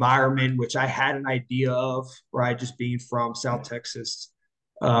 the environment, which I had an idea of, right? Just being from South Texas.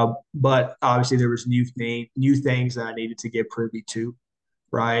 But obviously there was new things that I needed to get privy to,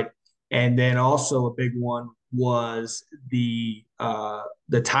 right? And then also a big one was the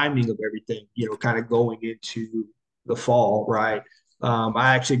timing of everything, kind of going into the fall, right?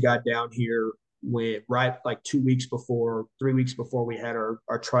 I actually got down here when right like 2 weeks before, 3 weeks before we had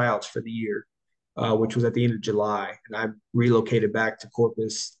our tryouts for the year, which was at the end of July, and I relocated back to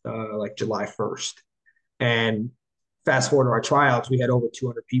Corpus like July 1st. And fast forward to our tryouts, we had over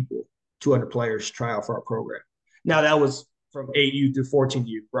 200 people, 200 players try out for our program. Now that was from 8U through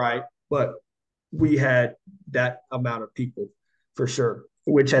 14U, right? But we had that amount of people for sure,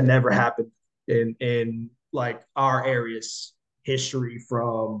 which had never happened in like our area's history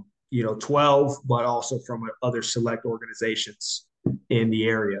from 12, but also from other select organizations in the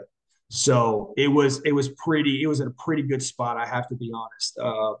area. So it was in a pretty good spot. I have to be honest.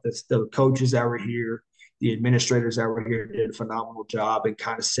 The coaches that were here, the administrators that were here did a phenomenal job in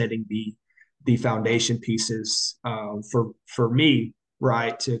kind of setting the foundation pieces for me,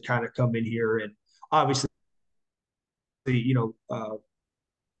 right, to kind of come in here and obviously,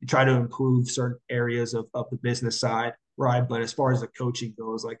 try to improve certain areas of the business side, right? But as far as the coaching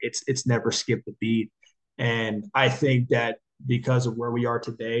goes, like it's never skipped a beat. And I think that because of where we are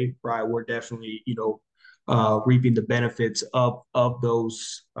today, right, we're definitely, reaping the benefits of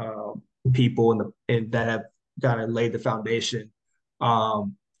those people and that have kind of laid the foundation.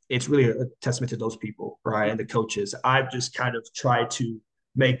 Um, it's really a testament to those people, right, and the coaches. I've just kind of tried to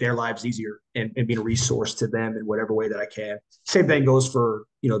make their lives easier and being a resource to them in whatever way that I can. Same thing goes for,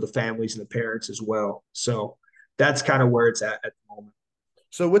 the families and the parents as well. So that's kind of where it's at the moment.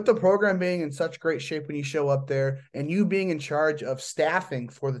 So with the program being in such great shape when you show up there and you being in charge of staffing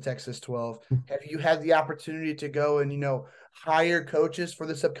for the Texas 12, have you had the opportunity to go and, hire coaches for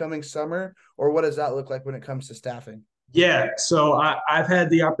this upcoming summer? Or what does that look like when it comes to staffing? Yeah. So I've had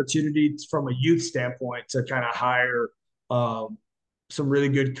the opportunity from a youth standpoint to kind of hire um, some really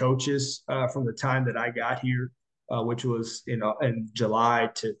good coaches from the time that I got here, which was, in July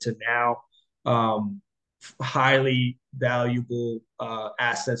to now. Um, Highly valuable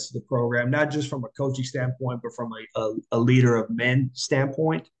assets to the program, not just from a coaching standpoint, but from a leader of men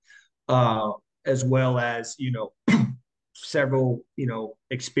standpoint, uh, as well as, several,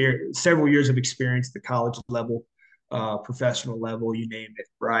 several years of experience at the college level, professional level, you name it,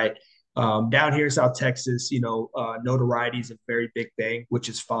 right? Down here in South Texas, notoriety is a very big thing, which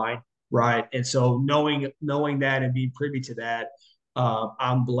is fine, right? And so knowing that and being privy to that,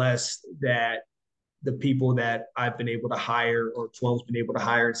 I'm blessed that the people that I've been able to hire or 12's been able to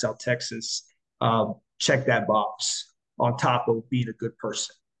hire in South Texas check that box on top of being a good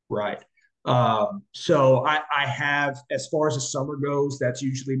person, right? So I have, as far as the summer goes, that's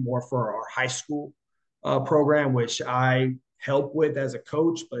usually more for our high school program, which I help with as a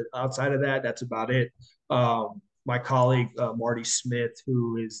coach. But outside of that, that's about it. My colleague Marty Smith,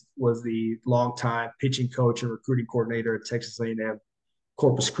 was the longtime pitching coach and recruiting coordinator at Texas A&M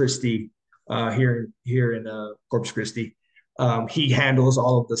Corpus Christi, here in Corpus Christi. He handles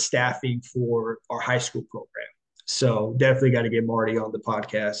all of the staffing for our high school program. So definitely got to get Marty on the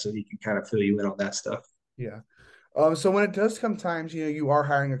podcast so he can kind of fill you in on that stuff. Yeah. So when it does come times, you are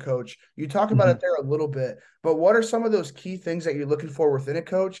hiring a coach. You talk about it Mhm. there a little bit, but what are some of those key things that you're looking for within a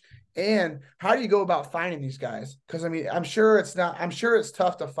coach? And how do you go about finding these guys? Because I mean, I'm sure it's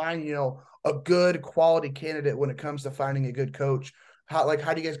tough to find, a good quality candidate when it comes to finding a good coach. How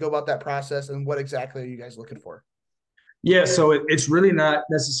do you guys go about that process and what exactly are you guys looking for? Yeah, so it's really not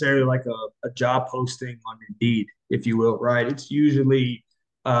necessarily like a job posting on Indeed, if you will, right? It's usually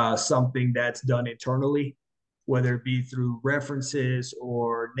something that's done internally, whether it be through references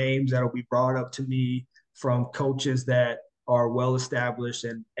or names that'll be brought up to me from coaches that are well established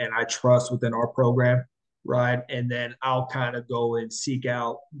and I trust within our program, right? And then I'll kind of go and seek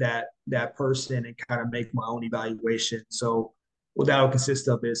out that person and kind of make my own evaluation. So what that'll consist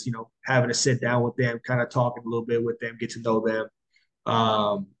of is, having to sit down with them, kind of talking a little bit with them, get to know them,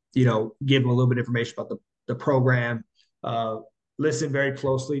 give them a little bit of information about the program, uh, listen very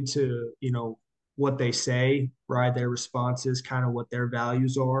closely to, what they say, right? Their responses, kind of what their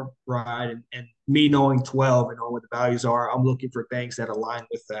values are, right? And me knowing 12 and knowing what the values are, I'm looking for things that align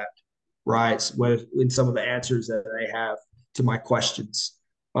with that, right? With in some of the answers that they have to my questions.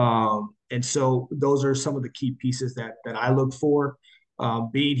 And so those are some of the key pieces that I look for.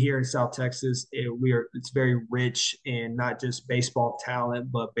 Being here in South Texas, it's very rich in not just baseball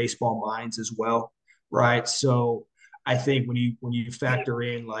talent, but baseball minds as well, right? So I think when you factor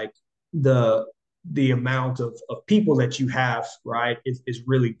in like the amount of people that you have, right, is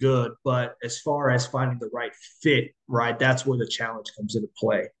really good. But as far as finding the right fit, right, that's where the challenge comes into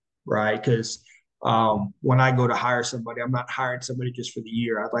play, right? Because when I go to hire somebody, I'm not hiring somebody just for the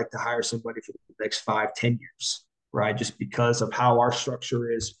year. I'd like to hire somebody for the next 5, 10 years, right? Just because of how our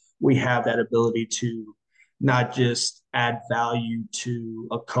structure is, we have that ability to not just add value to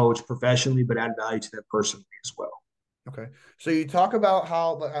a coach professionally, but add value to them personally as well. Okay. So you talk about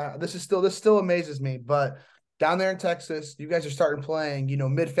how this still amazes me, but down there in Texas, you guys are starting playing,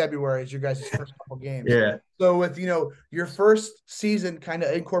 mid-February is your guys' first couple games. Yeah. So with, your first season kind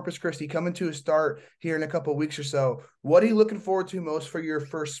of in Corpus Christi coming to a start here in a couple of weeks or so, what are you looking forward to most for your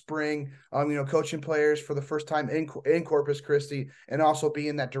first spring, coaching players for the first time in Corpus Christi and also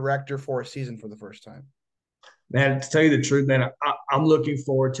being that director for a season for the first time? Man, to tell you the truth, man, I'm looking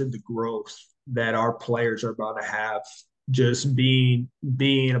forward to the growth that our players are about to have just being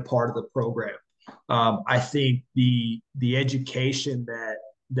a part of the program. I think the education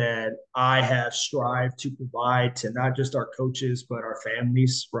that I have strived to provide to not just our coaches but our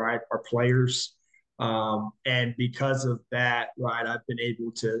families, right, our players, and because of that, right, I've been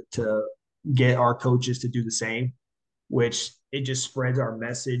able to get our coaches to do the same, which it just spreads our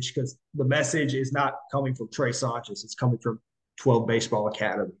message because the message is not coming from Trey Sanchez, it's coming from 12 Baseball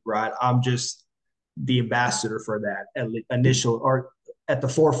Academy, right? I'm just the ambassador for that initial or at the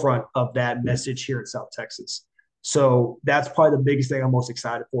forefront of that message here in South Texas. So that's probably the biggest thing I'm most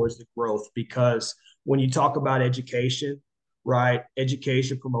excited for is the growth, because when you talk about education, right,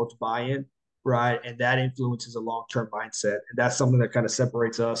 education promotes buy-in, right, and that influences a long-term mindset, and that's something that kind of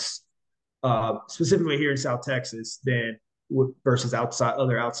separates us, specifically here in South Texas, than versus outside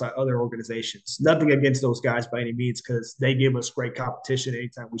other organizations. Nothing against those guys by any means, because they give us great competition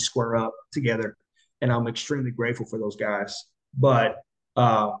anytime we square up together, and I'm extremely grateful for those guys. But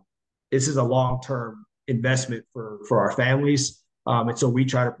this is a long term investment for our families, and so we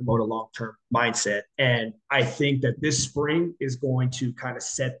try to promote a long term mindset. And I think that this spring is going to kind of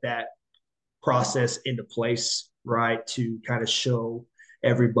set that process into place, right? To kind of show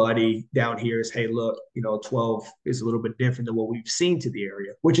everybody down here is, hey, look, 12 is a little bit different than what we've seen to the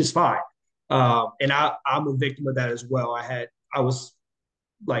area, which is fine. And I'm a victim of that as well. I was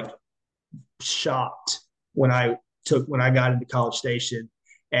like shocked when I got into College Station,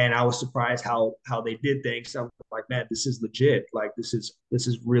 and I was surprised how they did things. I'm like, man, this is legit. Like this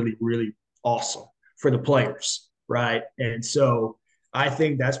is really really awesome for the players, right? And so I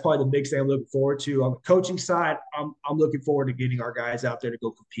think that's probably the big thing I'm looking forward to. On the coaching side, I'm looking forward to getting our guys out there to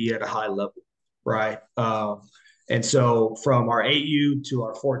go compete at a high level, right? And so from our 8U to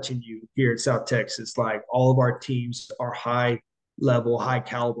our 14U here in South Texas, like all of our teams are high level, high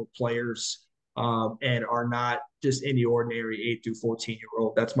caliber players, and are not just any ordinary 8 through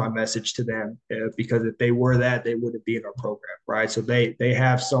 14-year-old. That's my message to them, because if they were that, they wouldn't be in our program, right? So they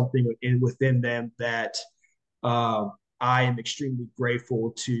have something within them that I am extremely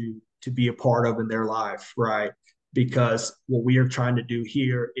grateful to be a part of in their life, right? Because what we are trying to do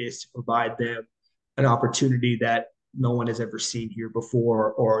here is to provide them an opportunity that no one has ever seen here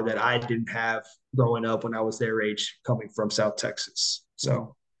before, or that I didn't have growing up when I was their age, coming from South Texas.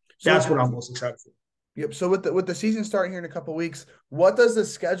 So that's what I'm most excited for. Yep. So with the season starting here in a couple of weeks, what does the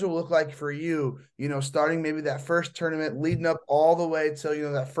schedule look like for you? Starting maybe that first tournament, leading up all the way till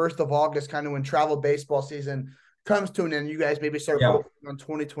that 1st of August, kind of when travel baseball season comes to an end. You guys maybe start focusing on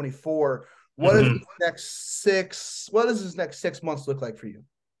 2024. What does this next 6 months look like for you?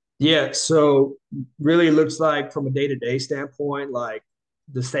 Yeah, so really looks like from a day-to-day standpoint, like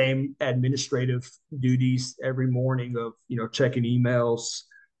the same administrative duties every morning of, checking emails,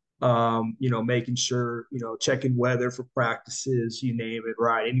 making sure, checking weather for practices, you name it,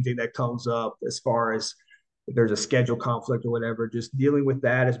 right? Anything that comes up as far as if there's a schedule conflict or whatever, just dealing with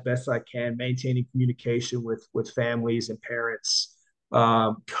that as best I can, maintaining communication with families and parents,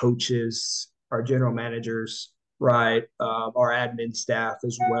 coaches, our general managers, right, our admin staff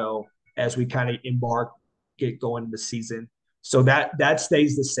as well as we kind of get going in the season. So that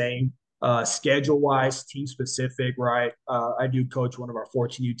stays the same. Schedule wise, team specific, right? I do coach one of our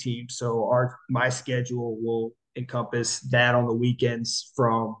 14U teams, so my schedule will encompass that on the weekends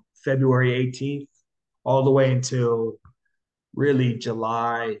from February 18th all the way until really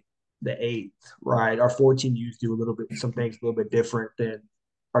July the 8th, right? Our 14Us do some things a little bit different than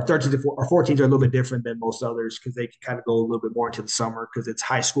our 13s our 14s are a little bit different than most others because they can kind of go a little bit more into the summer because it's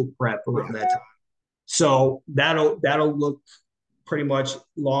high school prep around that time. So that'll look pretty much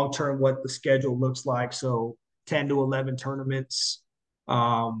long term what the schedule looks like. So 10 to 11 tournaments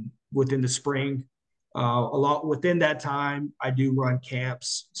within the spring. A lot within that time, I do run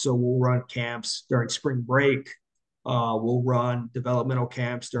camps. So we'll run camps during spring break. We'll run developmental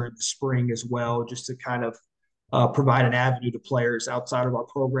camps during the spring as well, just to kind of provide an avenue to players outside of our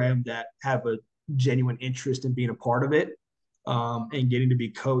program that have a genuine interest in being a part of it and getting to be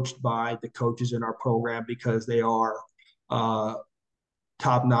coached by the coaches in our program because they are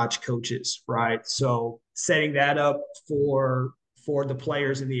top-notch coaches, right? So setting that up for the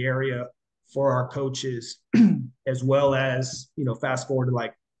players in the area, for our coaches, as well as, fast forward to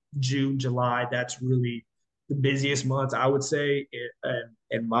like June, July, that's really the busiest months, I would say,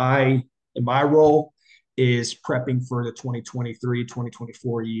 in my role is prepping for the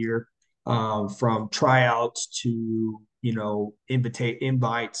 2023-2024 year, from tryouts to,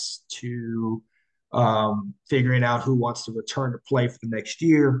 invites to figuring out who wants to return to play for the next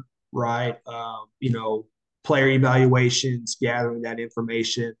year, right? Player evaluations, gathering that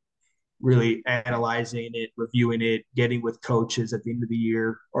information, really analyzing it, reviewing it, getting with coaches at the end of the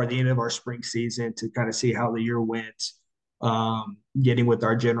year or the end of our spring season to kind of see how the year went. Getting with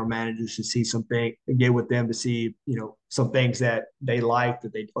our general managers to see something, get with them to see, some things that they liked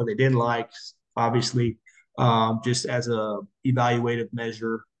that they didn't like, obviously, just as a evaluative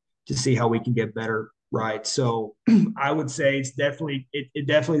measure to see how we can get better. Right. So I would say it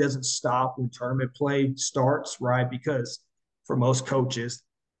definitely doesn't stop when tournament play starts. Right. Because for most coaches,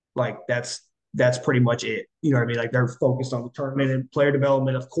 like that's pretty much it. You know what I mean? Like they're focused on the tournament and player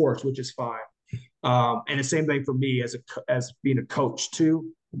development, of course, which is fine. And the same thing for me as being a coach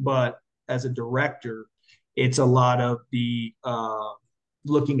too, but as a director, it's a lot of the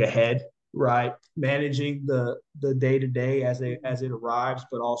looking ahead, right? Managing the day to day as it arrives,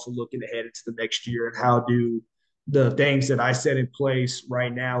 but also looking ahead into the next year and how do the things that I set in place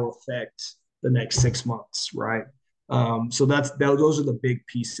right now affect the next 6 months, right? So those are the big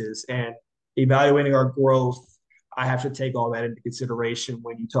pieces, and evaluating our growth. I have to take all that into consideration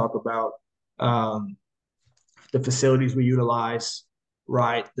when you talk about the facilities we utilize,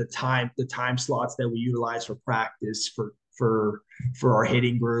 right? The time slots that we utilize for practice, for our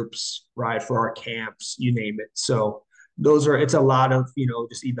hitting groups, right? For our camps, you name it. So it's a lot of,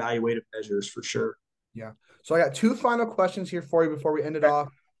 just evaluative measures for sure. Yeah. So I got two final questions here for you before we end it off.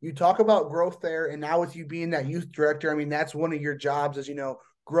 You talk about growth there, and now with you being that youth director, I mean, that's one of your jobs, as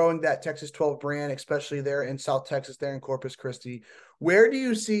growing that Texas 12 brand, especially there in South Texas, there in Corpus Christi. Where do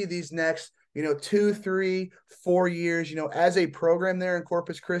you see these next, 2, 3, 4 years, as a program there in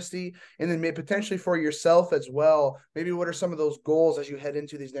Corpus Christi, and then maybe potentially for yourself as well? Maybe what are some of those goals as you head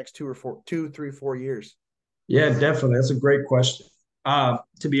into these next 2, 3, 4 years? Yeah, definitely. That's a great question.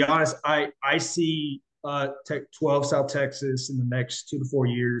 To be honest, I see Tech 12 South Texas in the next 2 to 4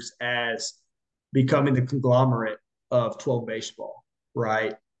 years as becoming the conglomerate of 12 baseball,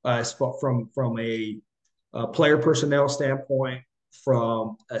 right? From a player personnel standpoint,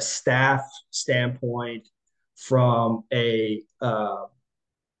 from a staff standpoint, from a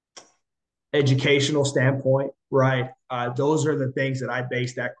educational standpoint, right? Those are the things that I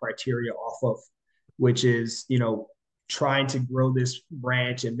base that criteria off of, which is, trying to grow this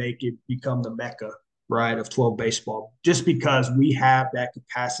branch and make it become the mecca, right, of 12 baseball, just because we have that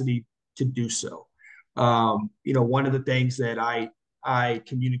capacity to do so. One of the things that I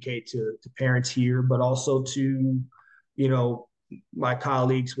communicate to parents here, but also to, my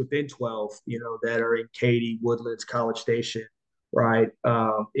colleagues within 12, that are in Katy, Woodlands, College Station, right,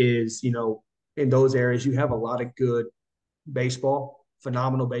 is, in those areas, you have a lot of good baseball,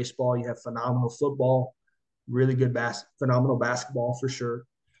 phenomenal baseball. You have phenomenal football, really good phenomenal basketball for sure.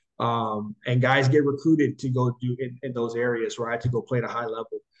 And guys get recruited to go do in those areas, right, to go play at a high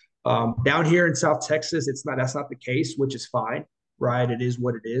level. Down here in South Texas, that's not the case, which is fine, right? It is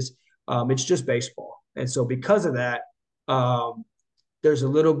what it is. It's just baseball. And so because of that, there's a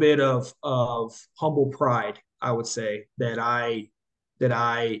little bit of humble pride, I would say, that I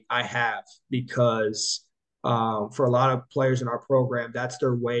have because for a lot of players in our program, that's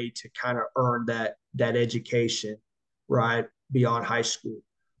their way to kind of earn that education, right, beyond high school,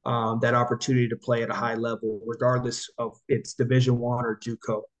 that opportunity to play at a high level, regardless of it's Division One or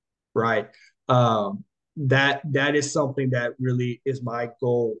JUCO, right? That is something that really is my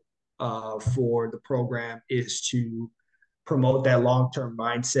goal for the program is to promote that long-term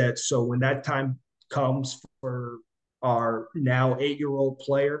mindset. So when that time comes for our now 8-year-old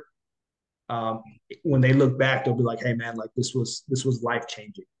player, um, when they look back, they'll be like, "Hey, man, like this was life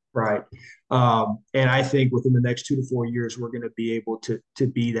changing, right?" And I think within the next 2 to 4 years, we're going to be able to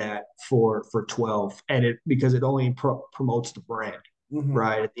be that for 12, and it because it only promotes the brand, Mm-hmm.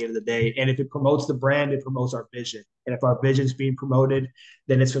 right? At the end of the day, and if it promotes the brand, it promotes our vision, and if our vision is being promoted,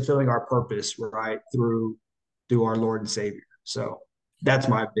 then it's fulfilling our purpose, right? Through our Lord and Savior. So that's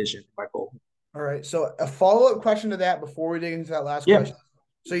my vision, my goal. All right. So a follow-up question to that before we dig into that last Yeah. question.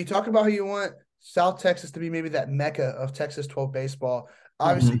 So you talk about how you want South Texas to be maybe that mecca of Texas 12 baseball.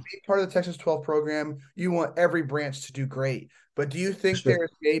 Obviously, Mm-hmm. being part of the Texas 12 program, you want every branch to do great. But do you For think sure.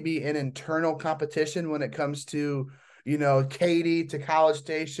 there's maybe an internal competition when it comes to, Katy to College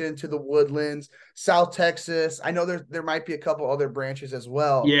Station to the Woodlands, South Texas? I know there might be a couple other branches as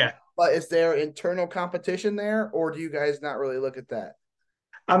well, Yeah. but is there internal competition there, or do you guys not really look at that?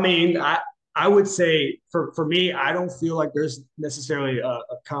 I mean, I would say for me, I don't feel like there's necessarily a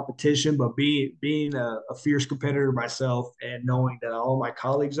competition, but being a fierce competitor myself and knowing that all my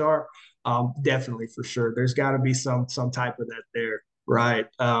colleagues are, definitely for sure. There's got to be some type of that there, right?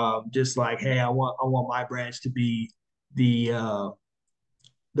 Just like, hey, I want my branch to be the uh,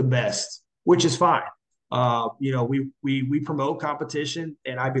 the best, which is fine. We promote competition,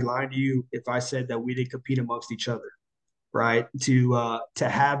 and I'd be lying to you if I said that we didn't compete amongst each other, right? To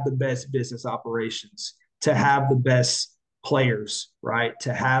have the best business operations, to have the best players, right?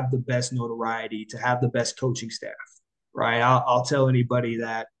 To have the best notoriety, to have the best coaching staff, right? I'll tell anybody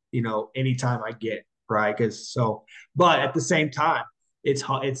that anytime I get right because but at the same time, it's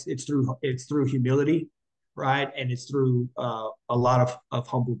through humility, right? And it's through a lot of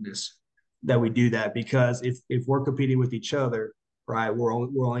humbleness that we do that because if we're competing with each other, right, we're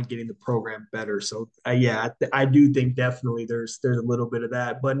only getting the program better. So yeah, I do think definitely there's a little bit of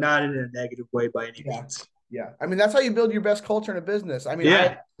that, but not in a negative way by any Yeah. means. Yeah. I mean, that's how you build your best culture in a business. I mean,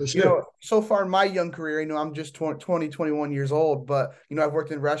 Yeah, for sure. so far in my young career, I'm just 20, 21 years old, but, I've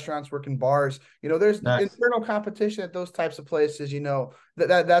worked in restaurants, worked in bars, there's Nice. internal competition at those types of places,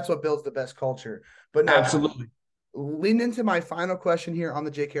 that's what builds the best culture. But no, Absolutely. lean into my final question here on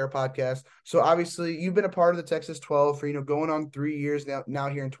the JKR podcast. So obviously you've been a part of the Texas 12 for, going on 3 years now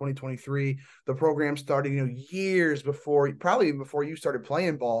here in 2023. The program started, years before, probably even before you started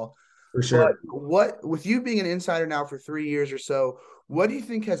playing ball. For But sure. with you being an insider now for 3 years or so, what do you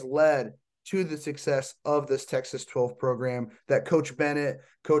think has led to the success of this Texas 12 program that Coach Bennett,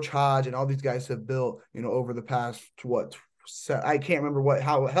 Coach Hodge, and all these guys have built, over the past what? I can't remember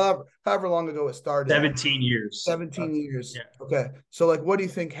however long ago it started. 17 years. 17 years. Yeah. Okay. So like what do you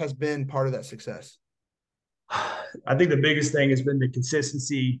think has been part of that success? I think the biggest thing has been the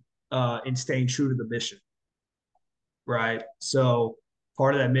consistency in staying true to the mission, right? So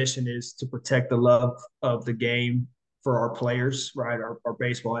part of that mission is to protect the love of the game for our players, right? Our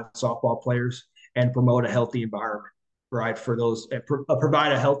baseball and softball players, and promote a healthy environment, right? For those, and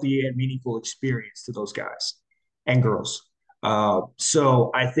provide a healthy and meaningful experience to those guys and girls.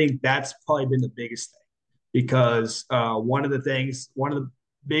 So I think that's probably been the biggest thing because one of the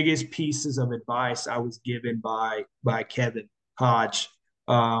biggest pieces of advice I was given by Kevin Hodge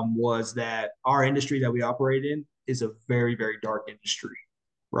was that our industry that we operate in is a very, very dark industry,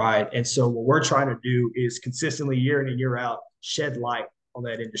 right? And so what we're trying to do is consistently year in and year out shed light on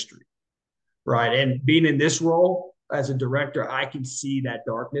that industry, right? And being in this role as a director, I can see that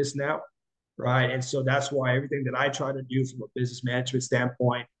darkness now, right? And so that's why everything that I try to do from a business management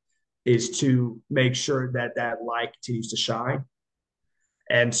standpoint is to make sure that that light continues to shine.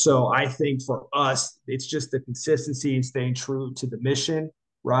 And so I think for us, it's just the consistency and staying true to the mission,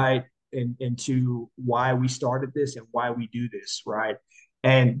 right? And to why we started this and why we do this, right?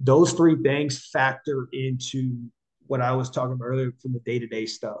 And those three things factor into what I was talking about earlier from the day-to-day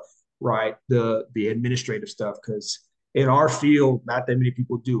stuff, right? The administrative stuff, because in our field, not that many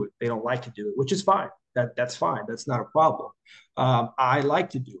people do it. They don't like to do it, which is fine. That's fine. That's not a problem. I like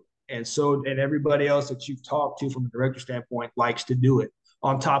to do it. And everybody else that you've talked to from a director standpoint likes to do it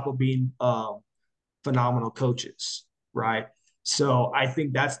on top of being phenomenal coaches, right? So I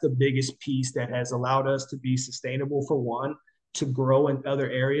think that's the biggest piece that has allowed us to be sustainable for one, to grow in other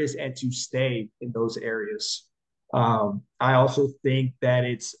areas and to stay in those areas. I also think that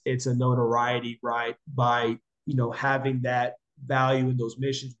it's a notoriety, right? By having that value in those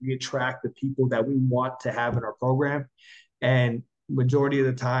missions, we attract the people that we want to have in our program, and majority of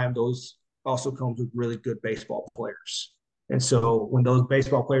the time, those also comes with really good baseball players. And so when those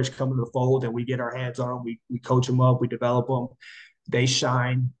baseball players come into the fold and we get our hands on them, we coach them up, we develop them, they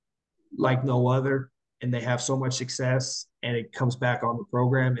shine like no other, and they have so much success, and it comes back on the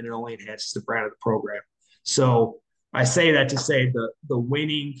program, and it only enhances the brand of the program. So I say that to say the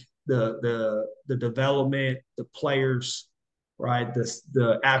winning, the development, the players, right,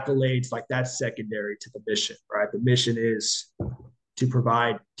 the accolades, like that's secondary to the mission, right? The mission is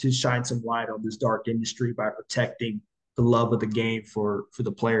to shine some light on this dark industry by protecting the love of the game for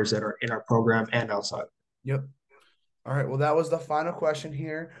the players that are in our program and outside. Yep. All right. Well, that was the final question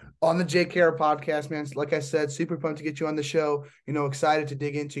here on the JKR podcast, man. Like I said, super pumped to get you on the show. Excited to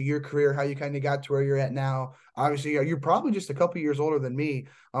dig into your career, how you kind of got to where you're at now. Obviously, you're probably just a couple years older than me.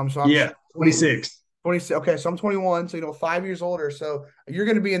 So I'm Yeah, 26. 26. Okay, so I'm 21, so 5 years older. So you're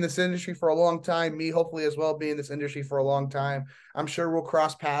going to be in this industry for a long time. Me, hopefully, as well, be in this industry for a long time. I'm sure we'll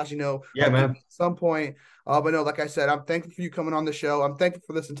cross paths, Yeah, man. at some point. But no, like I said, I'm thankful for you coming on the show. I'm thankful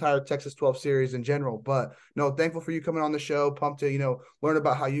for this entire Texas 12 series in general. But no, thankful for you coming on the show. Pumped to learn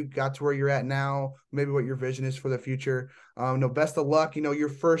about how you got to where you're at now. Maybe what your vision is for the future. No, best of luck. Your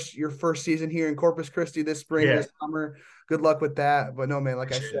first season here in Corpus Christi this spring, Yeah. this summer. Good luck with that. But no, man,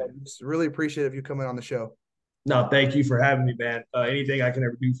 like Appreciate I said, just really appreciate if you coming on the show. No, thank you for having me, man. Anything I can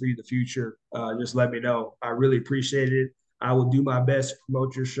ever do for you in the future, just let me know. I really appreciate it. I will do my best to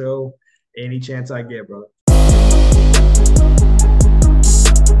promote your show any chance I get, brother.